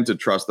I tend to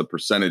trust the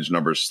percentage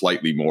numbers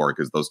slightly more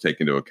because those take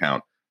into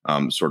account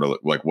sort of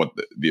like what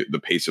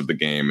the pace of the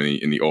game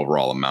and the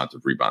overall amount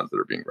of rebounds that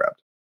are being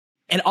grabbed.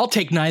 And I'll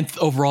take 9th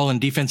overall in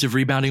defensive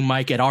rebounding,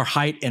 Mike. At our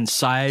height and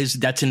size,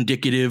 that's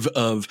indicative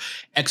of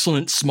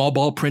excellent small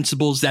ball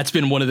principles. That's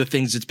been one of the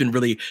things that's been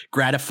really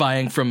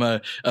gratifying from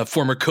a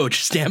former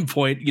coach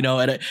standpoint,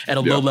 at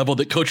a low level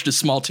that coached a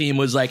small team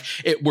was like,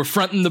 we're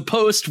fronting the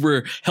post,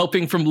 we're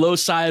helping from low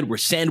side, we're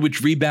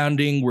sandwich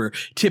rebounding, we're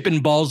tipping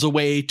balls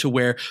away to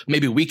where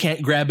maybe we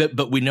can't grab it,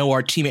 but we know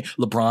our teammate,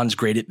 LeBron's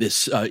great at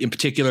this in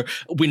particular.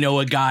 We know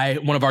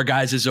one of our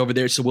guys is over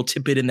there, so we'll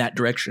tip it in that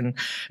direction.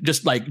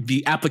 Just like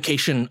the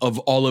application of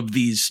all of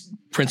these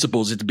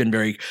principles, it's been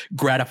very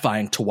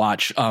gratifying to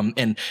watch.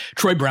 And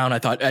Troy Brown,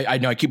 I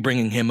know I keep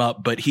bringing him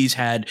up, but he's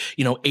had,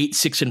 8,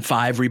 6, and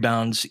 5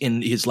 rebounds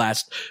in his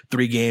last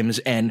 3 games.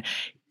 And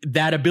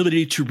that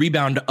ability to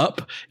rebound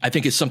up, I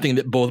think, is something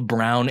that both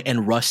Brown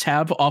and Russ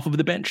have off of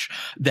the bench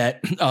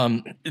that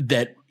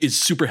is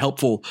super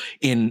helpful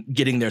in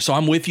getting there. So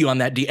I'm with you on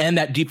that. And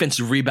that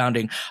defensive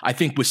rebounding, I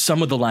think with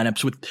some of the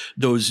lineups, with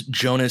those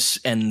Jonas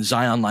and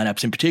Zion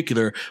lineups in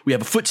particular, we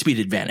have a foot speed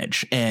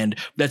advantage. And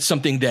that's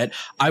something that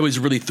I was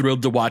really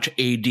thrilled to watch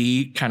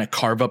AD kind of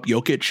carve up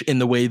Jokic in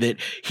the way that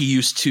he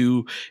used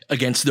to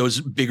against those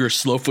bigger,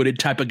 slow footed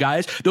type of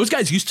guys. Those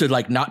guys used to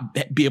like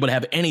not be able to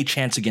have any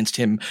chance against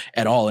him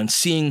at all. And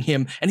seeing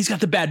him, and he's got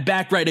the bad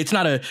back, right? It's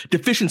not a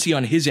deficiency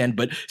on his end,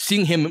 but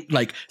seeing him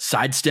like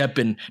sidestep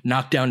and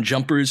knock down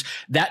jumpers,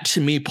 that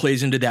to me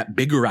plays into that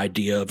bigger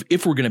idea of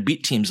if we're going to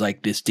beat teams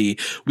like this, D,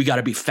 we got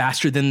to be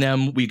faster than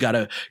them. We got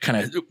to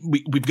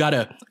we've got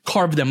to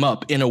carve them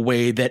up in a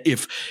way that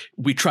if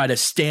we try to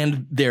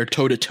stand there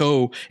toe to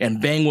toe and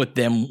bang with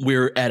them,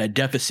 we're at a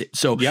deficit.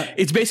 So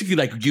it's basically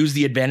like use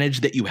the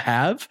advantage that you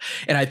have.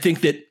 And I think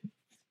that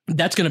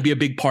that's going to be a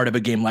big part of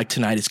a game like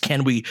tonight is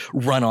can we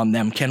run on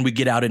them? Can we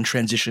get out in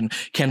transition?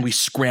 Can we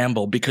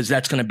scramble? Because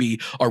that's going to be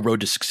our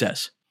road to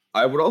success.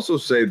 I would also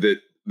say that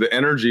the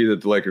energy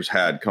that the Lakers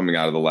had coming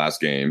out of the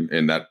last game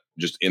and that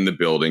just in the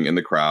building, in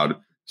the crowd,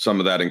 some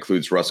of that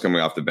includes Russ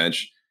coming off the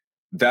bench.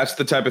 That's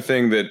the type of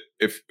thing that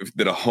if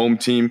that a home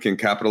team can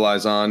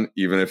capitalize on,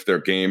 even if their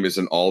game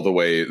isn't all the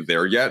way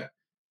there yet.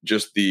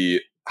 Just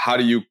how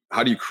do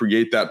you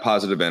create that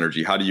positive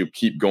energy? How do you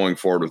keep going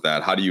forward with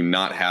that? How do you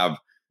not have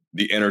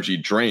the energy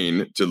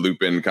drain to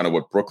loop in kind of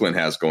what Brooklyn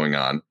has going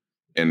on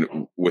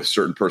and with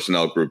certain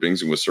personnel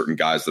groupings and with certain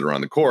guys that are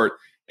on the court,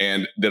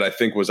 and that I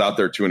think was out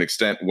there to an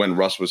extent when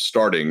Russ was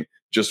starting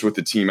just with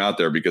the team out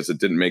there because it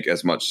didn't make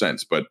as much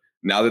sense. But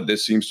now that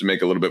this seems to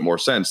make a little bit more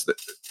sense,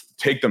 that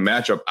take the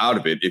matchup out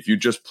of it. If you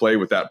just play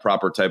with that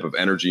proper type of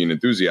energy and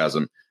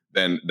enthusiasm,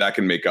 then that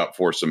can make up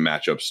for some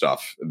matchup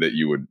stuff that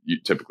you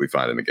typically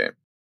find in the game.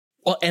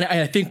 Well, and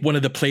I think one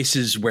of the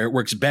places where it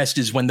works best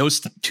is when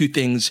those two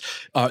things,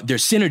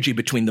 there's synergy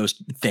between those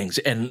things.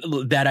 And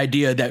that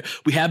idea that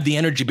we have the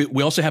energy, but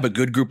we also have a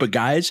good group of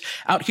guys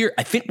out here.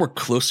 I think we're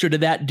closer to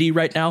that, D,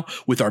 right now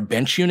with our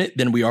bench unit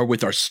than we are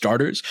with our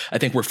starters. I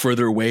think we're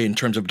further away in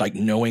terms of like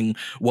knowing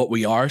what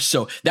we are.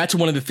 So that's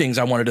one of the things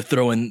I wanted to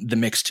throw in the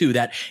mix too,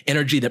 that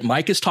energy that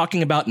Mike is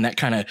talking about and that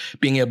kind of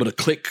being able to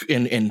click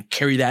and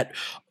carry that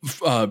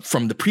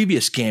from the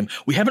previous game.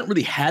 We haven't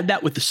really had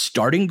that with the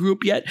starting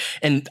group yet.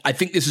 And I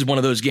think this is one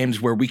of those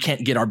games where we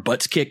can't get our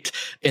butts kicked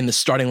in the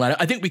starting lineup.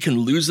 I think we can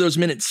lose those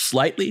minutes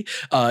slightly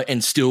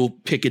and still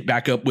pick it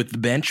back up with the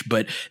bench.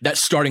 But that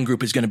starting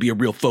group is going to be a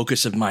real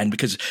focus of mine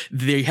because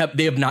they have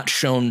not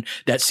shown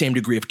that same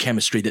degree of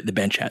chemistry that the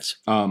bench has.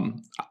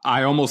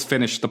 I almost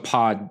finished the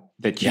pod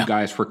that you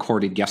guys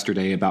recorded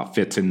yesterday about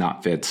fits and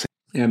not fits.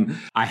 And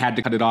I had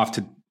to cut it off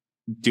to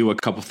do a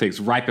couple things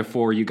right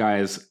before you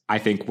guys. I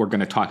think we're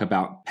going to talk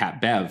about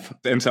Pat Bev.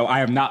 And so I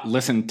have not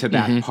listened to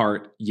that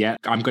part yet.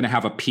 I'm going to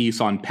have a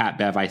piece on Pat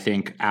Bev, I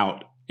think,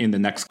 out in the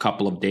next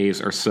couple of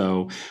days or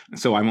so.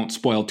 So I won't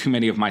spoil too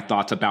many of my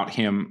thoughts about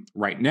him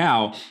right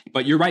now.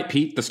 But you're right,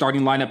 Pete. The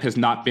starting lineup has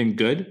not been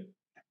good.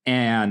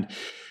 And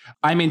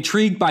I'm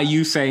intrigued by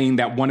you saying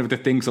that one of the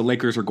things the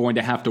Lakers are going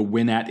to have to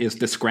win at is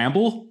the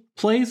scramble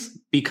plays,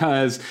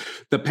 because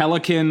the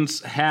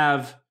Pelicans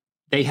have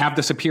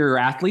the superior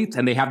athletes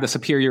and they have the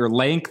superior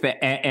length,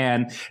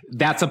 and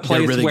that's a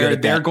place really where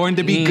they're going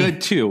to be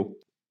good too.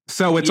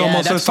 So it's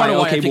almost a sort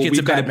of, okay, well,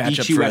 we've got to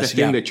beat you at a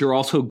thing that you're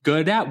also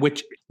good at,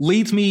 which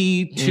leads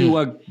me to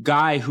a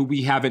guy who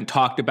we haven't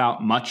talked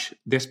about much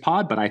this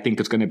pod, but I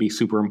think is going to be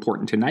super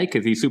important tonight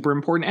because he's super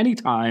important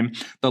anytime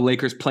the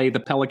Lakers play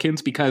the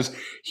Pelicans, because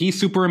he's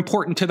super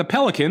important to the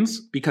Pelicans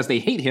because they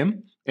hate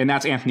him, and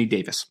that's Anthony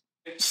Davis.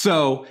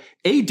 So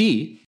AD,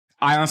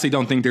 I honestly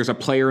don't think there's a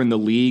player in the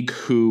league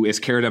who is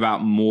cared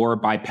about more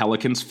by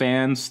Pelicans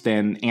fans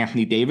than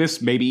Anthony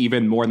Davis, maybe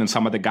even more than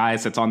some of the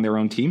guys that's on their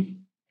own team.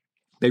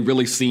 They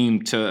really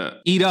seem to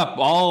eat up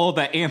all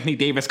the Anthony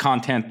Davis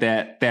content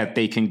that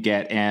they can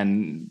get,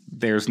 and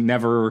there's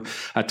never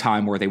a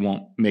time where they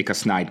won't make a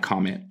snide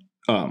comment.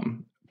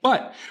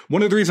 But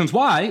one of the reasons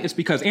why is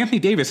because Anthony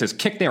Davis has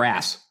kicked their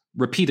ass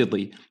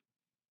repeatedly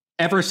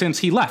ever since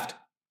he left,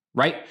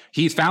 right?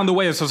 He's found a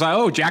way to say,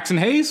 oh, Jackson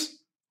Hayes,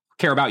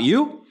 care about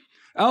you.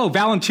 Oh,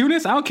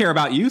 Valanciunas, I don't care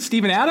about you.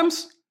 Steven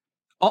Adams,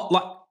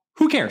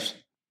 who cares?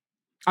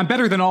 I'm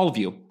better than all of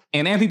you.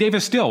 And Anthony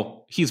Davis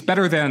still, he's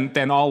better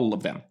than all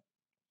of them.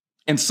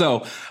 And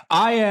so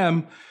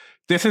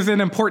this is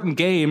an important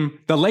game.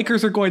 The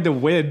Lakers are going to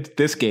win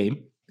this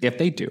game if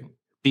they do,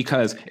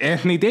 because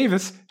Anthony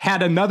Davis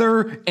had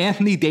another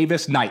Anthony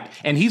Davis night.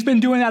 And he's been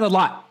doing that a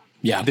lot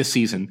this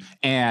season.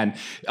 And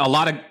a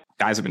lot of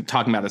guys have been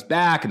talking about his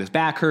back and his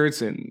back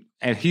hurts, and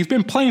he's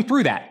been playing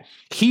through that.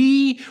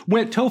 He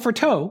went toe for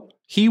toe.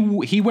 He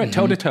went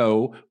toe to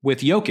toe with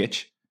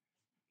Jokic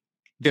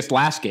this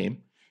last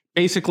game.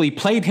 Basically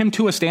played him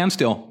to a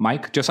standstill,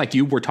 Mike, just like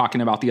you were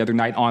talking about the other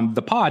night on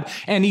the pod.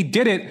 And he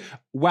did it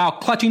while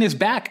clutching his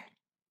back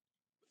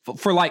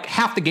for like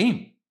half the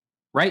game,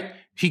 right?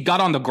 He got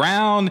on the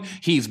ground.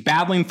 He's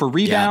battling for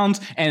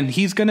rebounds, and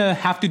he's going to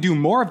have to do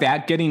more of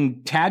that,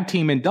 getting tag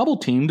team and double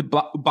teamed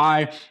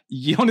by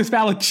Jonas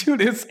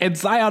Valanciunas and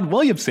Zion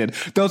Williamson.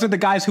 Those are the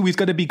guys who he's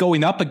going to be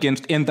going up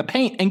against in the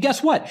paint. And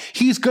guess what?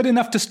 He's good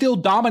enough to still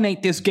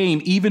dominate this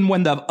game, even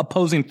when the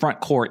opposing front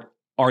court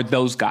are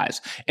those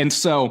guys. And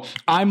so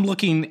I'm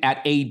looking at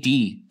AD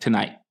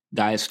tonight,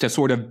 guys, to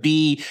sort of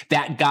be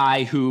that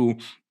guy who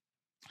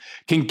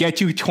can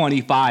get you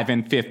 25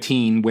 and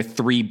 15 with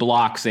 3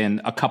 blocks and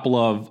a couple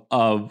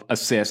of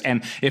assists.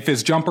 And if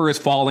his jumper is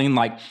falling,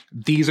 like,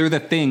 these are the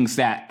things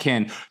that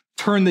can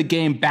turn the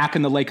game back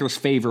in the Lakers'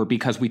 favor,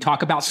 because we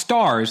talk about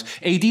stars.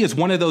 AD is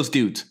one of those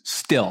dudes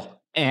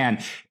still. And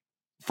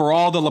for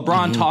all the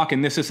LeBron talk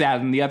and this is that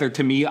and the other,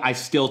 to me, I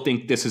still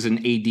think this is an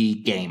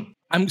AD game.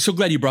 I'm so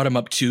glad you brought him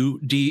up too,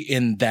 D,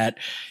 in that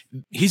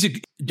he's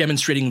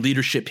demonstrating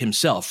leadership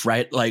himself,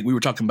 right? Like we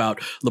were talking about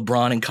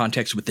LeBron in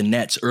context with the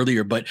Nets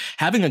earlier, but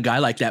having a guy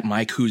like that,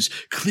 Mike, who's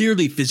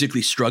clearly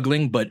physically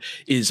struggling, but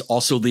is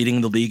also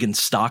leading the league in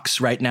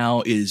stocks right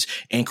now, is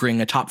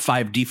anchoring a top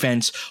 5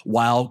 defense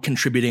while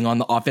contributing on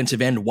the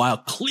offensive end, while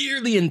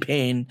clearly in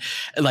pain.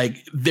 Like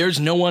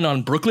there's no one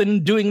on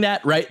Brooklyn doing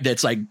that, right?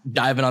 That's like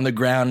diving on the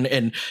ground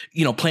and,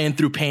 you know, playing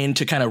through pain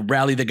to kind of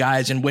rally the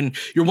guys. And when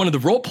you're one of the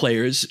role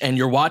players and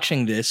you're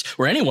watching this,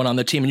 or anyone on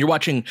the team, and you're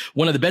watching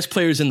one of the best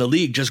players in the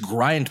league just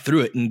grind through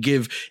it and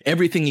give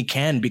everything he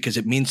can because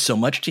it means so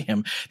much to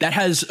him, that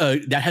has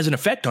an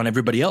effect on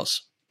everybody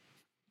else.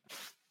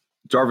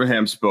 Darvin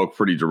Ham spoke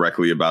pretty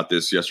directly about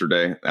this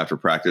yesterday after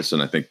practice,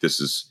 and I think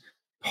this is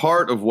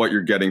part of what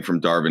you're getting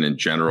from Darvin in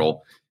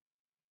general.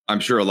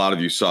 I'm sure a lot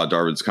of you saw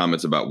Darvin's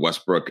comments about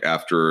Westbrook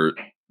after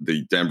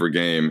the Denver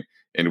game,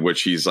 in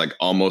which he's like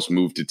almost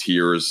moved to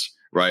tears,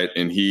 right?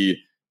 And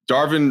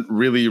Darvin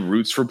really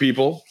roots for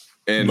people.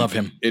 And love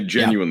him. It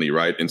genuinely,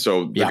 right? And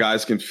so the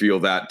guys can feel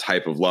that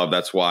type of love.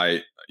 That's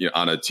why, you know,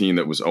 on a team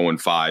that was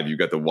 0-5, you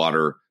got the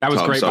water that was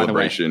tub great,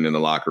 celebration in the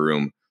locker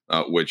room.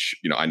 which,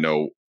 I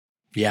know.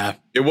 Yeah,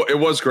 it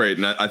was great.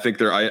 And I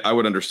think I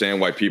would understand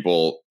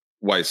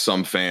why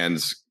some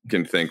fans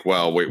can think,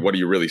 well, wait, what are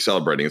you really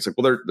celebrating? It's like,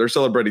 well, they're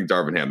celebrating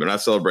Darvin Ham. They're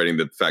not celebrating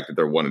the fact that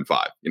they're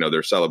 1-5.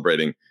 They're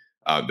celebrating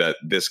that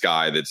this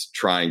guy that's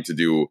trying to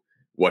do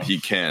what he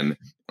can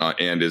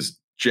and is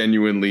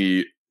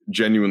genuinely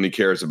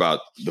cares about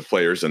the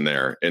players in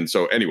there. And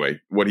so anyway,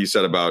 what he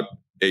said about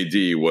AD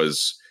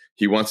was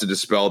he wants to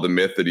dispel the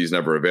myth that he's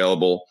never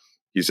available.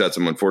 He's had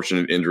some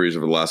unfortunate injuries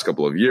over the last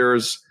couple of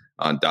years.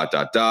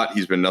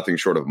 He's been nothing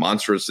short of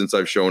monstrous since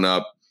I've shown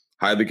up.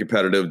 Highly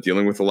competitive,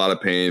 dealing with a lot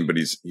of pain, but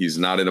he's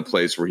not in a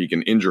place where he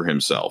can injure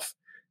himself.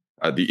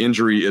 The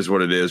injury is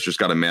what it is. Just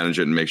got to manage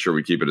it and make sure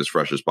we keep it as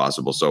fresh as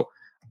possible. So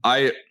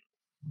I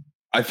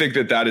think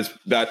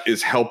that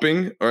is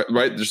helping,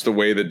 right? Just the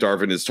way that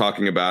Darvin is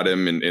talking about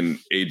him and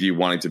AD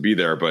wanting to be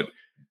there. But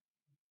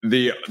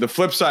the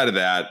flip side of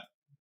that,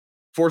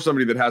 for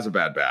somebody that has a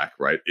bad back,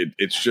 right?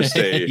 It's just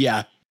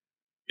yeah.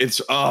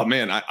 It's, oh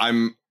man,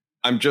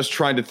 I'm just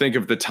trying to think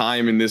of the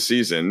time in this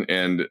season,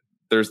 and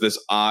there's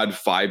this odd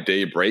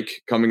 5-day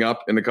break coming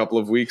up in a couple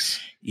of weeks.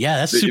 Yeah,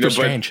 that's super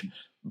strange.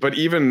 But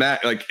even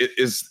that,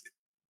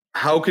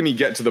 how can he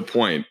get to the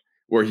point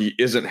where he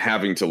isn't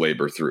having to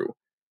labor through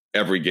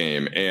every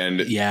game? And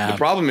the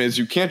problem is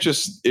you can't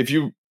just, if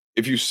you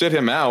sit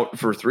him out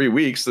for 3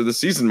 weeks, then the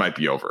season might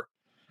be over.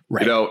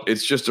 Right.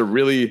 It's just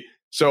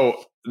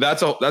so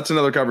that's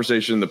another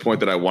conversation. The point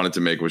that I wanted to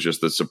make was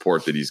just the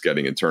support that he's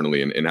getting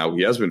internally and how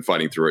he has been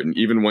fighting through it. And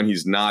even when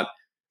he's not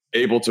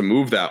able to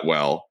move that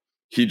well,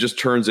 he just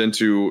turns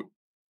into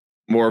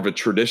more of a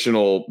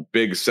traditional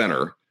big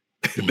center,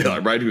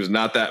 right? Who's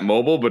not that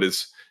mobile, but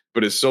is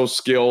so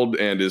skilled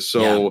and is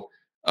so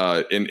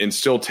and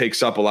still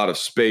takes up a lot of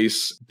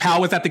space.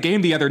 Powell was at the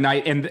game the other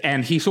night,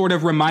 and he sort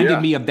of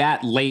reminded me of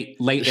that late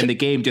in the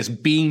game,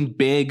 just being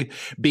big,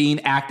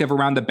 being active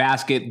around the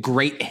basket,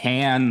 great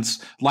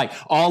hands, like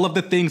all of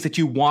the things that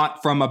you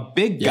want from a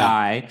big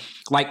guy.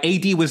 Like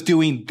AD was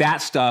doing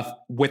that stuff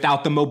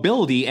without the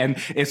mobility, and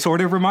it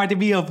sort of reminded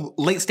me of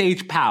late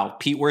stage Powell,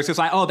 Pete, where it's just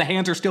like, oh, the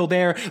hands are still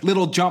there,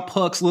 little jump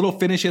hooks, little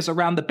finishes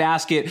around the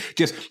basket,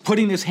 just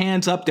putting his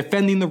hands up,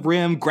 defending the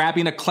rim,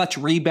 grabbing a clutch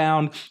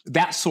rebound,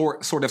 that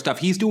sort of stuff.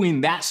 He's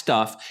doing that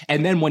stuff,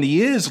 and then when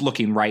he is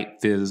looking right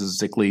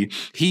physically,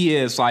 he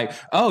is like,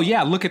 oh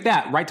yeah, look at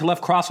that, right to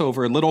left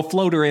crossover, little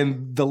floater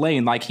in the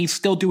lane. Like he's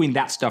still doing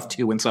that stuff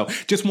too. And so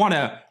just want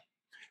to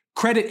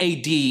credit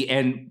AD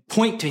and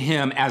point to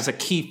him as a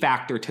key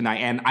factor tonight.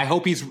 And I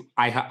hope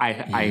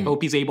I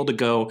hope he's able to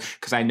go,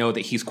 because I know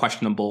that he's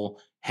questionable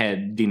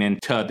heading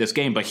into this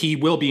game, but he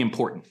will be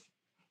important.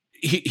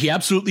 He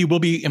absolutely will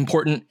be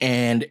important,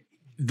 and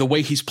the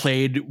way he's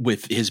played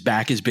with his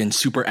back has been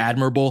super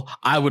admirable.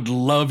 I would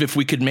love if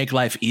we could make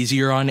life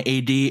easier on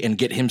AD and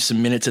get him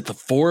some minutes at the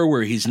 4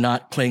 where he's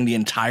not playing the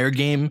entire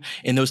game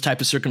in those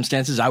type of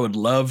circumstances. I would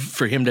love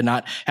for him to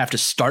not have to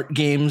start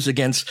games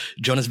against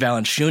Jonas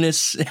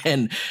Valanciunas.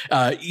 And,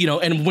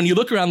 and when you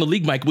look around the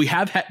league, Mike, we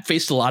have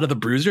faced a lot of the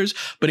bruisers,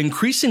 but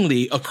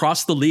increasingly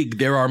across the league,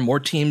 there are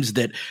more teams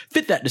that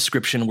fit that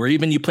description, where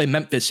even you play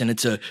Memphis and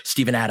it's a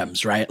Steven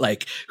Adams, right?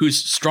 Like,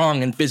 who's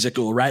strong and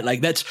physical, right?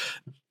 Like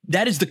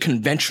that is the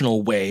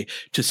conventional way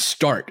to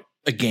start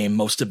a game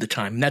most of the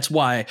time. And that's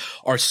why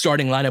our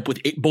starting lineup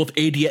with both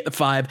AD at the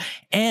 5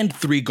 and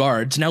 3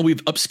 guards. Now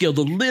we've upscaled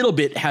a little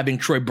bit having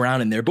Troy Brown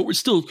in there, but we're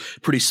still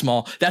pretty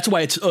small. That's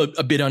why it's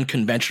a bit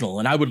unconventional.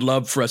 And I would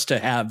love for us to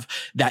have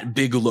that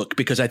big look,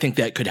 because I think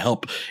that could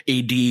help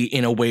AD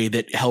in a way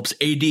that helps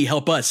AD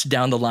help us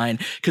down the line.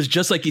 Because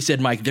just like you said,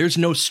 Mike, there's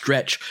no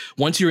stretch.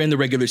 Once you're in the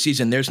regular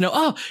season, there's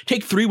no,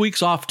 take 3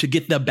 weeks off to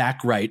get the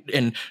back right.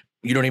 And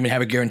you don't even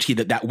have a guarantee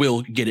that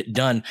will get it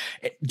done.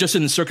 Just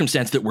in the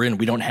circumstance that we're in,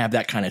 we don't have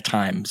that kind of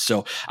time.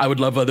 So I would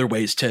love other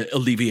ways to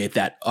alleviate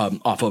that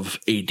off of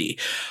AD.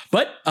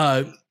 But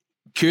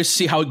curious to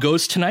see how it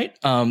goes tonight,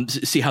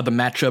 see how the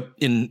matchup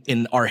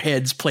in our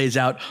heads plays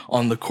out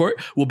on the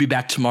court. We'll be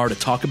back tomorrow to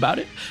talk about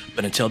it.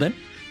 But until then,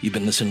 you've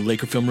been listening to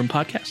Laker Film Room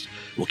Podcast.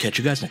 We'll catch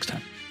you guys next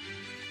time.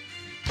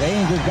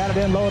 Baines has got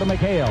it in low to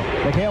McHale.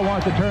 McHale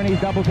wants to turn.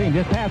 He's double teamed.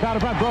 Just pass out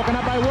in front. Broken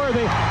up by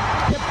Worthy.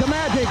 Tip to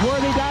Magic.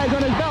 Worthy dies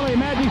on his belly.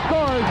 Magic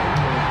scores.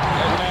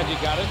 There's Magic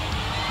got it.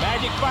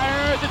 Magic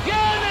fires. It's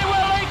good. They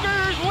will.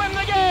 Lakers win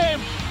the game.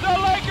 The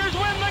Lakers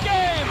win the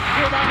game.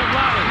 Rebound of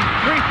Lonnie.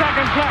 3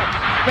 seconds left.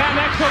 Van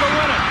Exel to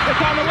win it.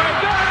 It's on the way.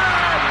 Good.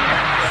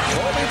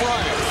 Kobe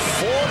Bryant,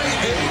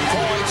 48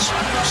 points,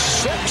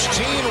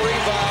 16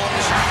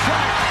 rebounds.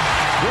 Shot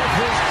with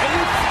his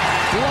 8th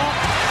block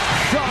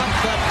shot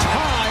that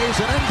ties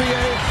an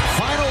NBA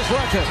Finals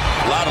record.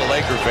 A lot of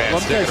Laker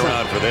fans sticking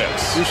around for this.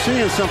 You're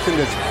seeing something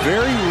that's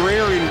very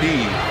rare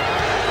indeed.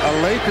 A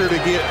Laker to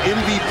get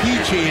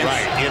MVP chance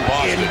in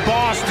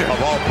Boston.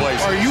 Of all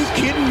places. Are you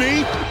kidding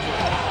me?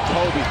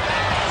 Kobe,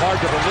 hard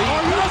to believe.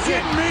 Are you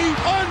kidding me?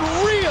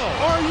 Unreal.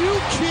 Are you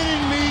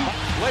kidding me?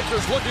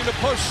 Lakers looking to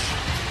push.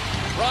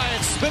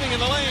 Bryant spinning in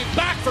the lane.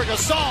 Back for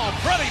Gasol.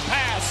 Pretty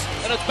pass.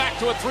 And it's back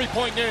to a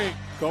 3-point game.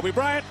 Kobe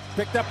Bryant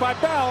picked up by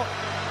Bell.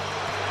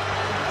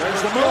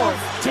 There's the move.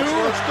 2,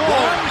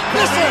 1.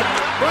 Listen!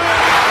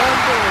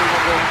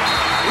 Unbelievable.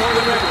 For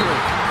the victory.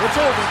 It's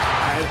over.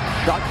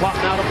 Shot clock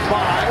now to 5.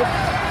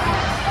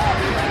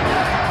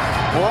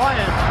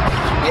 Bryant.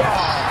 Yes.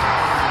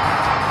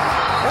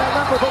 And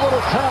that was a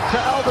little tap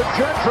to Alvin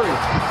Gentry.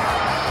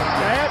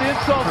 Add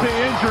insult to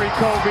injury,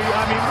 Kobe.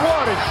 I mean,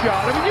 what a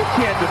shot. I mean, you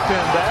can't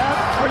defend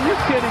that. Are you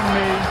kidding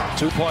me?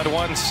 2.1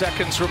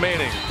 seconds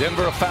remaining.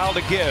 Denver a foul to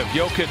give.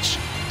 Jokic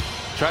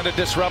trying to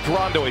disrupt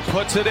Rondo. He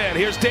puts it in.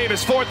 Here's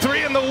Davis,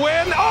 4-3 in the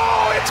win.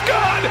 Oh, it's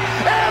good!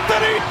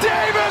 Anthony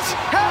Davis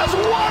has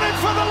won it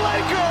for the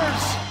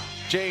Lakers!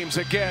 James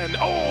again.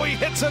 Oh, he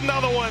hits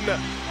another one.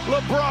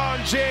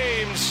 LeBron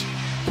James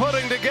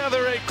putting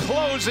together a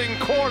closing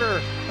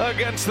quarter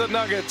against the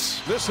Nuggets.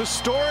 This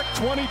historic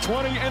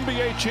 2020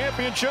 NBA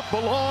championship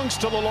belongs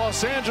to the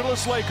Los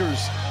Angeles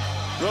Lakers.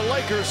 The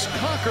Lakers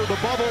conquer the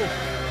bubble,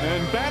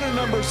 and banner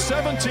number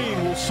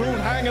 17 will soon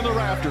hang in the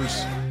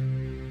rafters.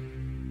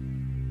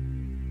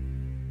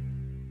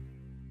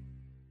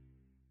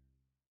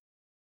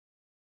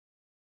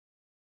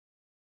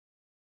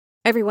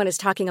 Everyone is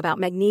talking about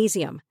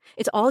magnesium.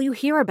 It's all you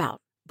hear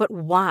about. But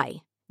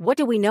why? What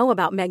do we know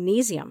about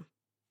magnesium?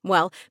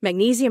 Well,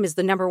 magnesium is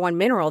the number one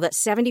mineral that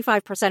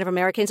 75% of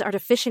Americans are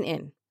deficient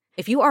in.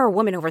 If you are a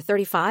woman over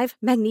 35,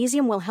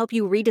 magnesium will help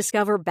you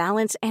rediscover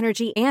balance,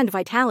 energy, and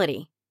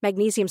vitality.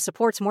 Magnesium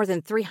supports more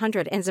than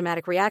 300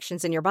 enzymatic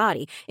reactions in your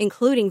body,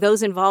 including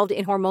those involved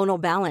in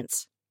hormonal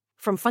balance.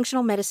 From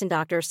functional medicine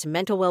doctors to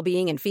mental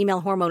well-being and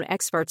female hormone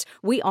experts,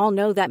 we all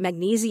know that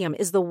magnesium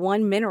is the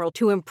one mineral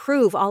to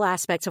improve all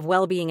aspects of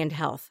well-being and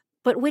health.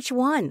 But which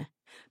one?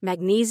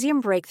 Magnesium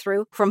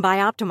Breakthrough from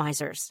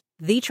Bioptimizers,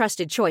 the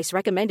trusted choice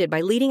recommended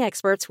by leading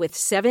experts with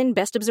 7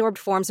 best-absorbed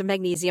forms of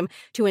magnesium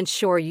to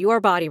ensure your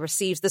body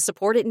receives the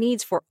support it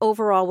needs for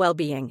overall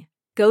well-being.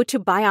 Go to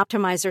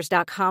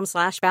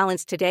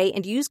bioptimizers.com/balance today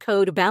and use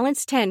code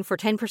BALANCE10 for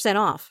 10%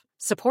 off.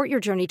 Support your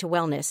journey to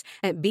wellness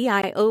at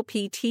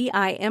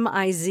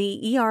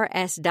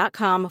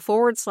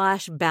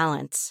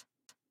bioptimizers.com/balance.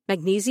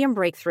 Magnesium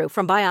Breakthrough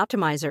from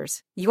Bioptimizers,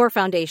 your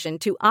foundation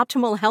to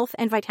optimal health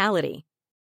and vitality.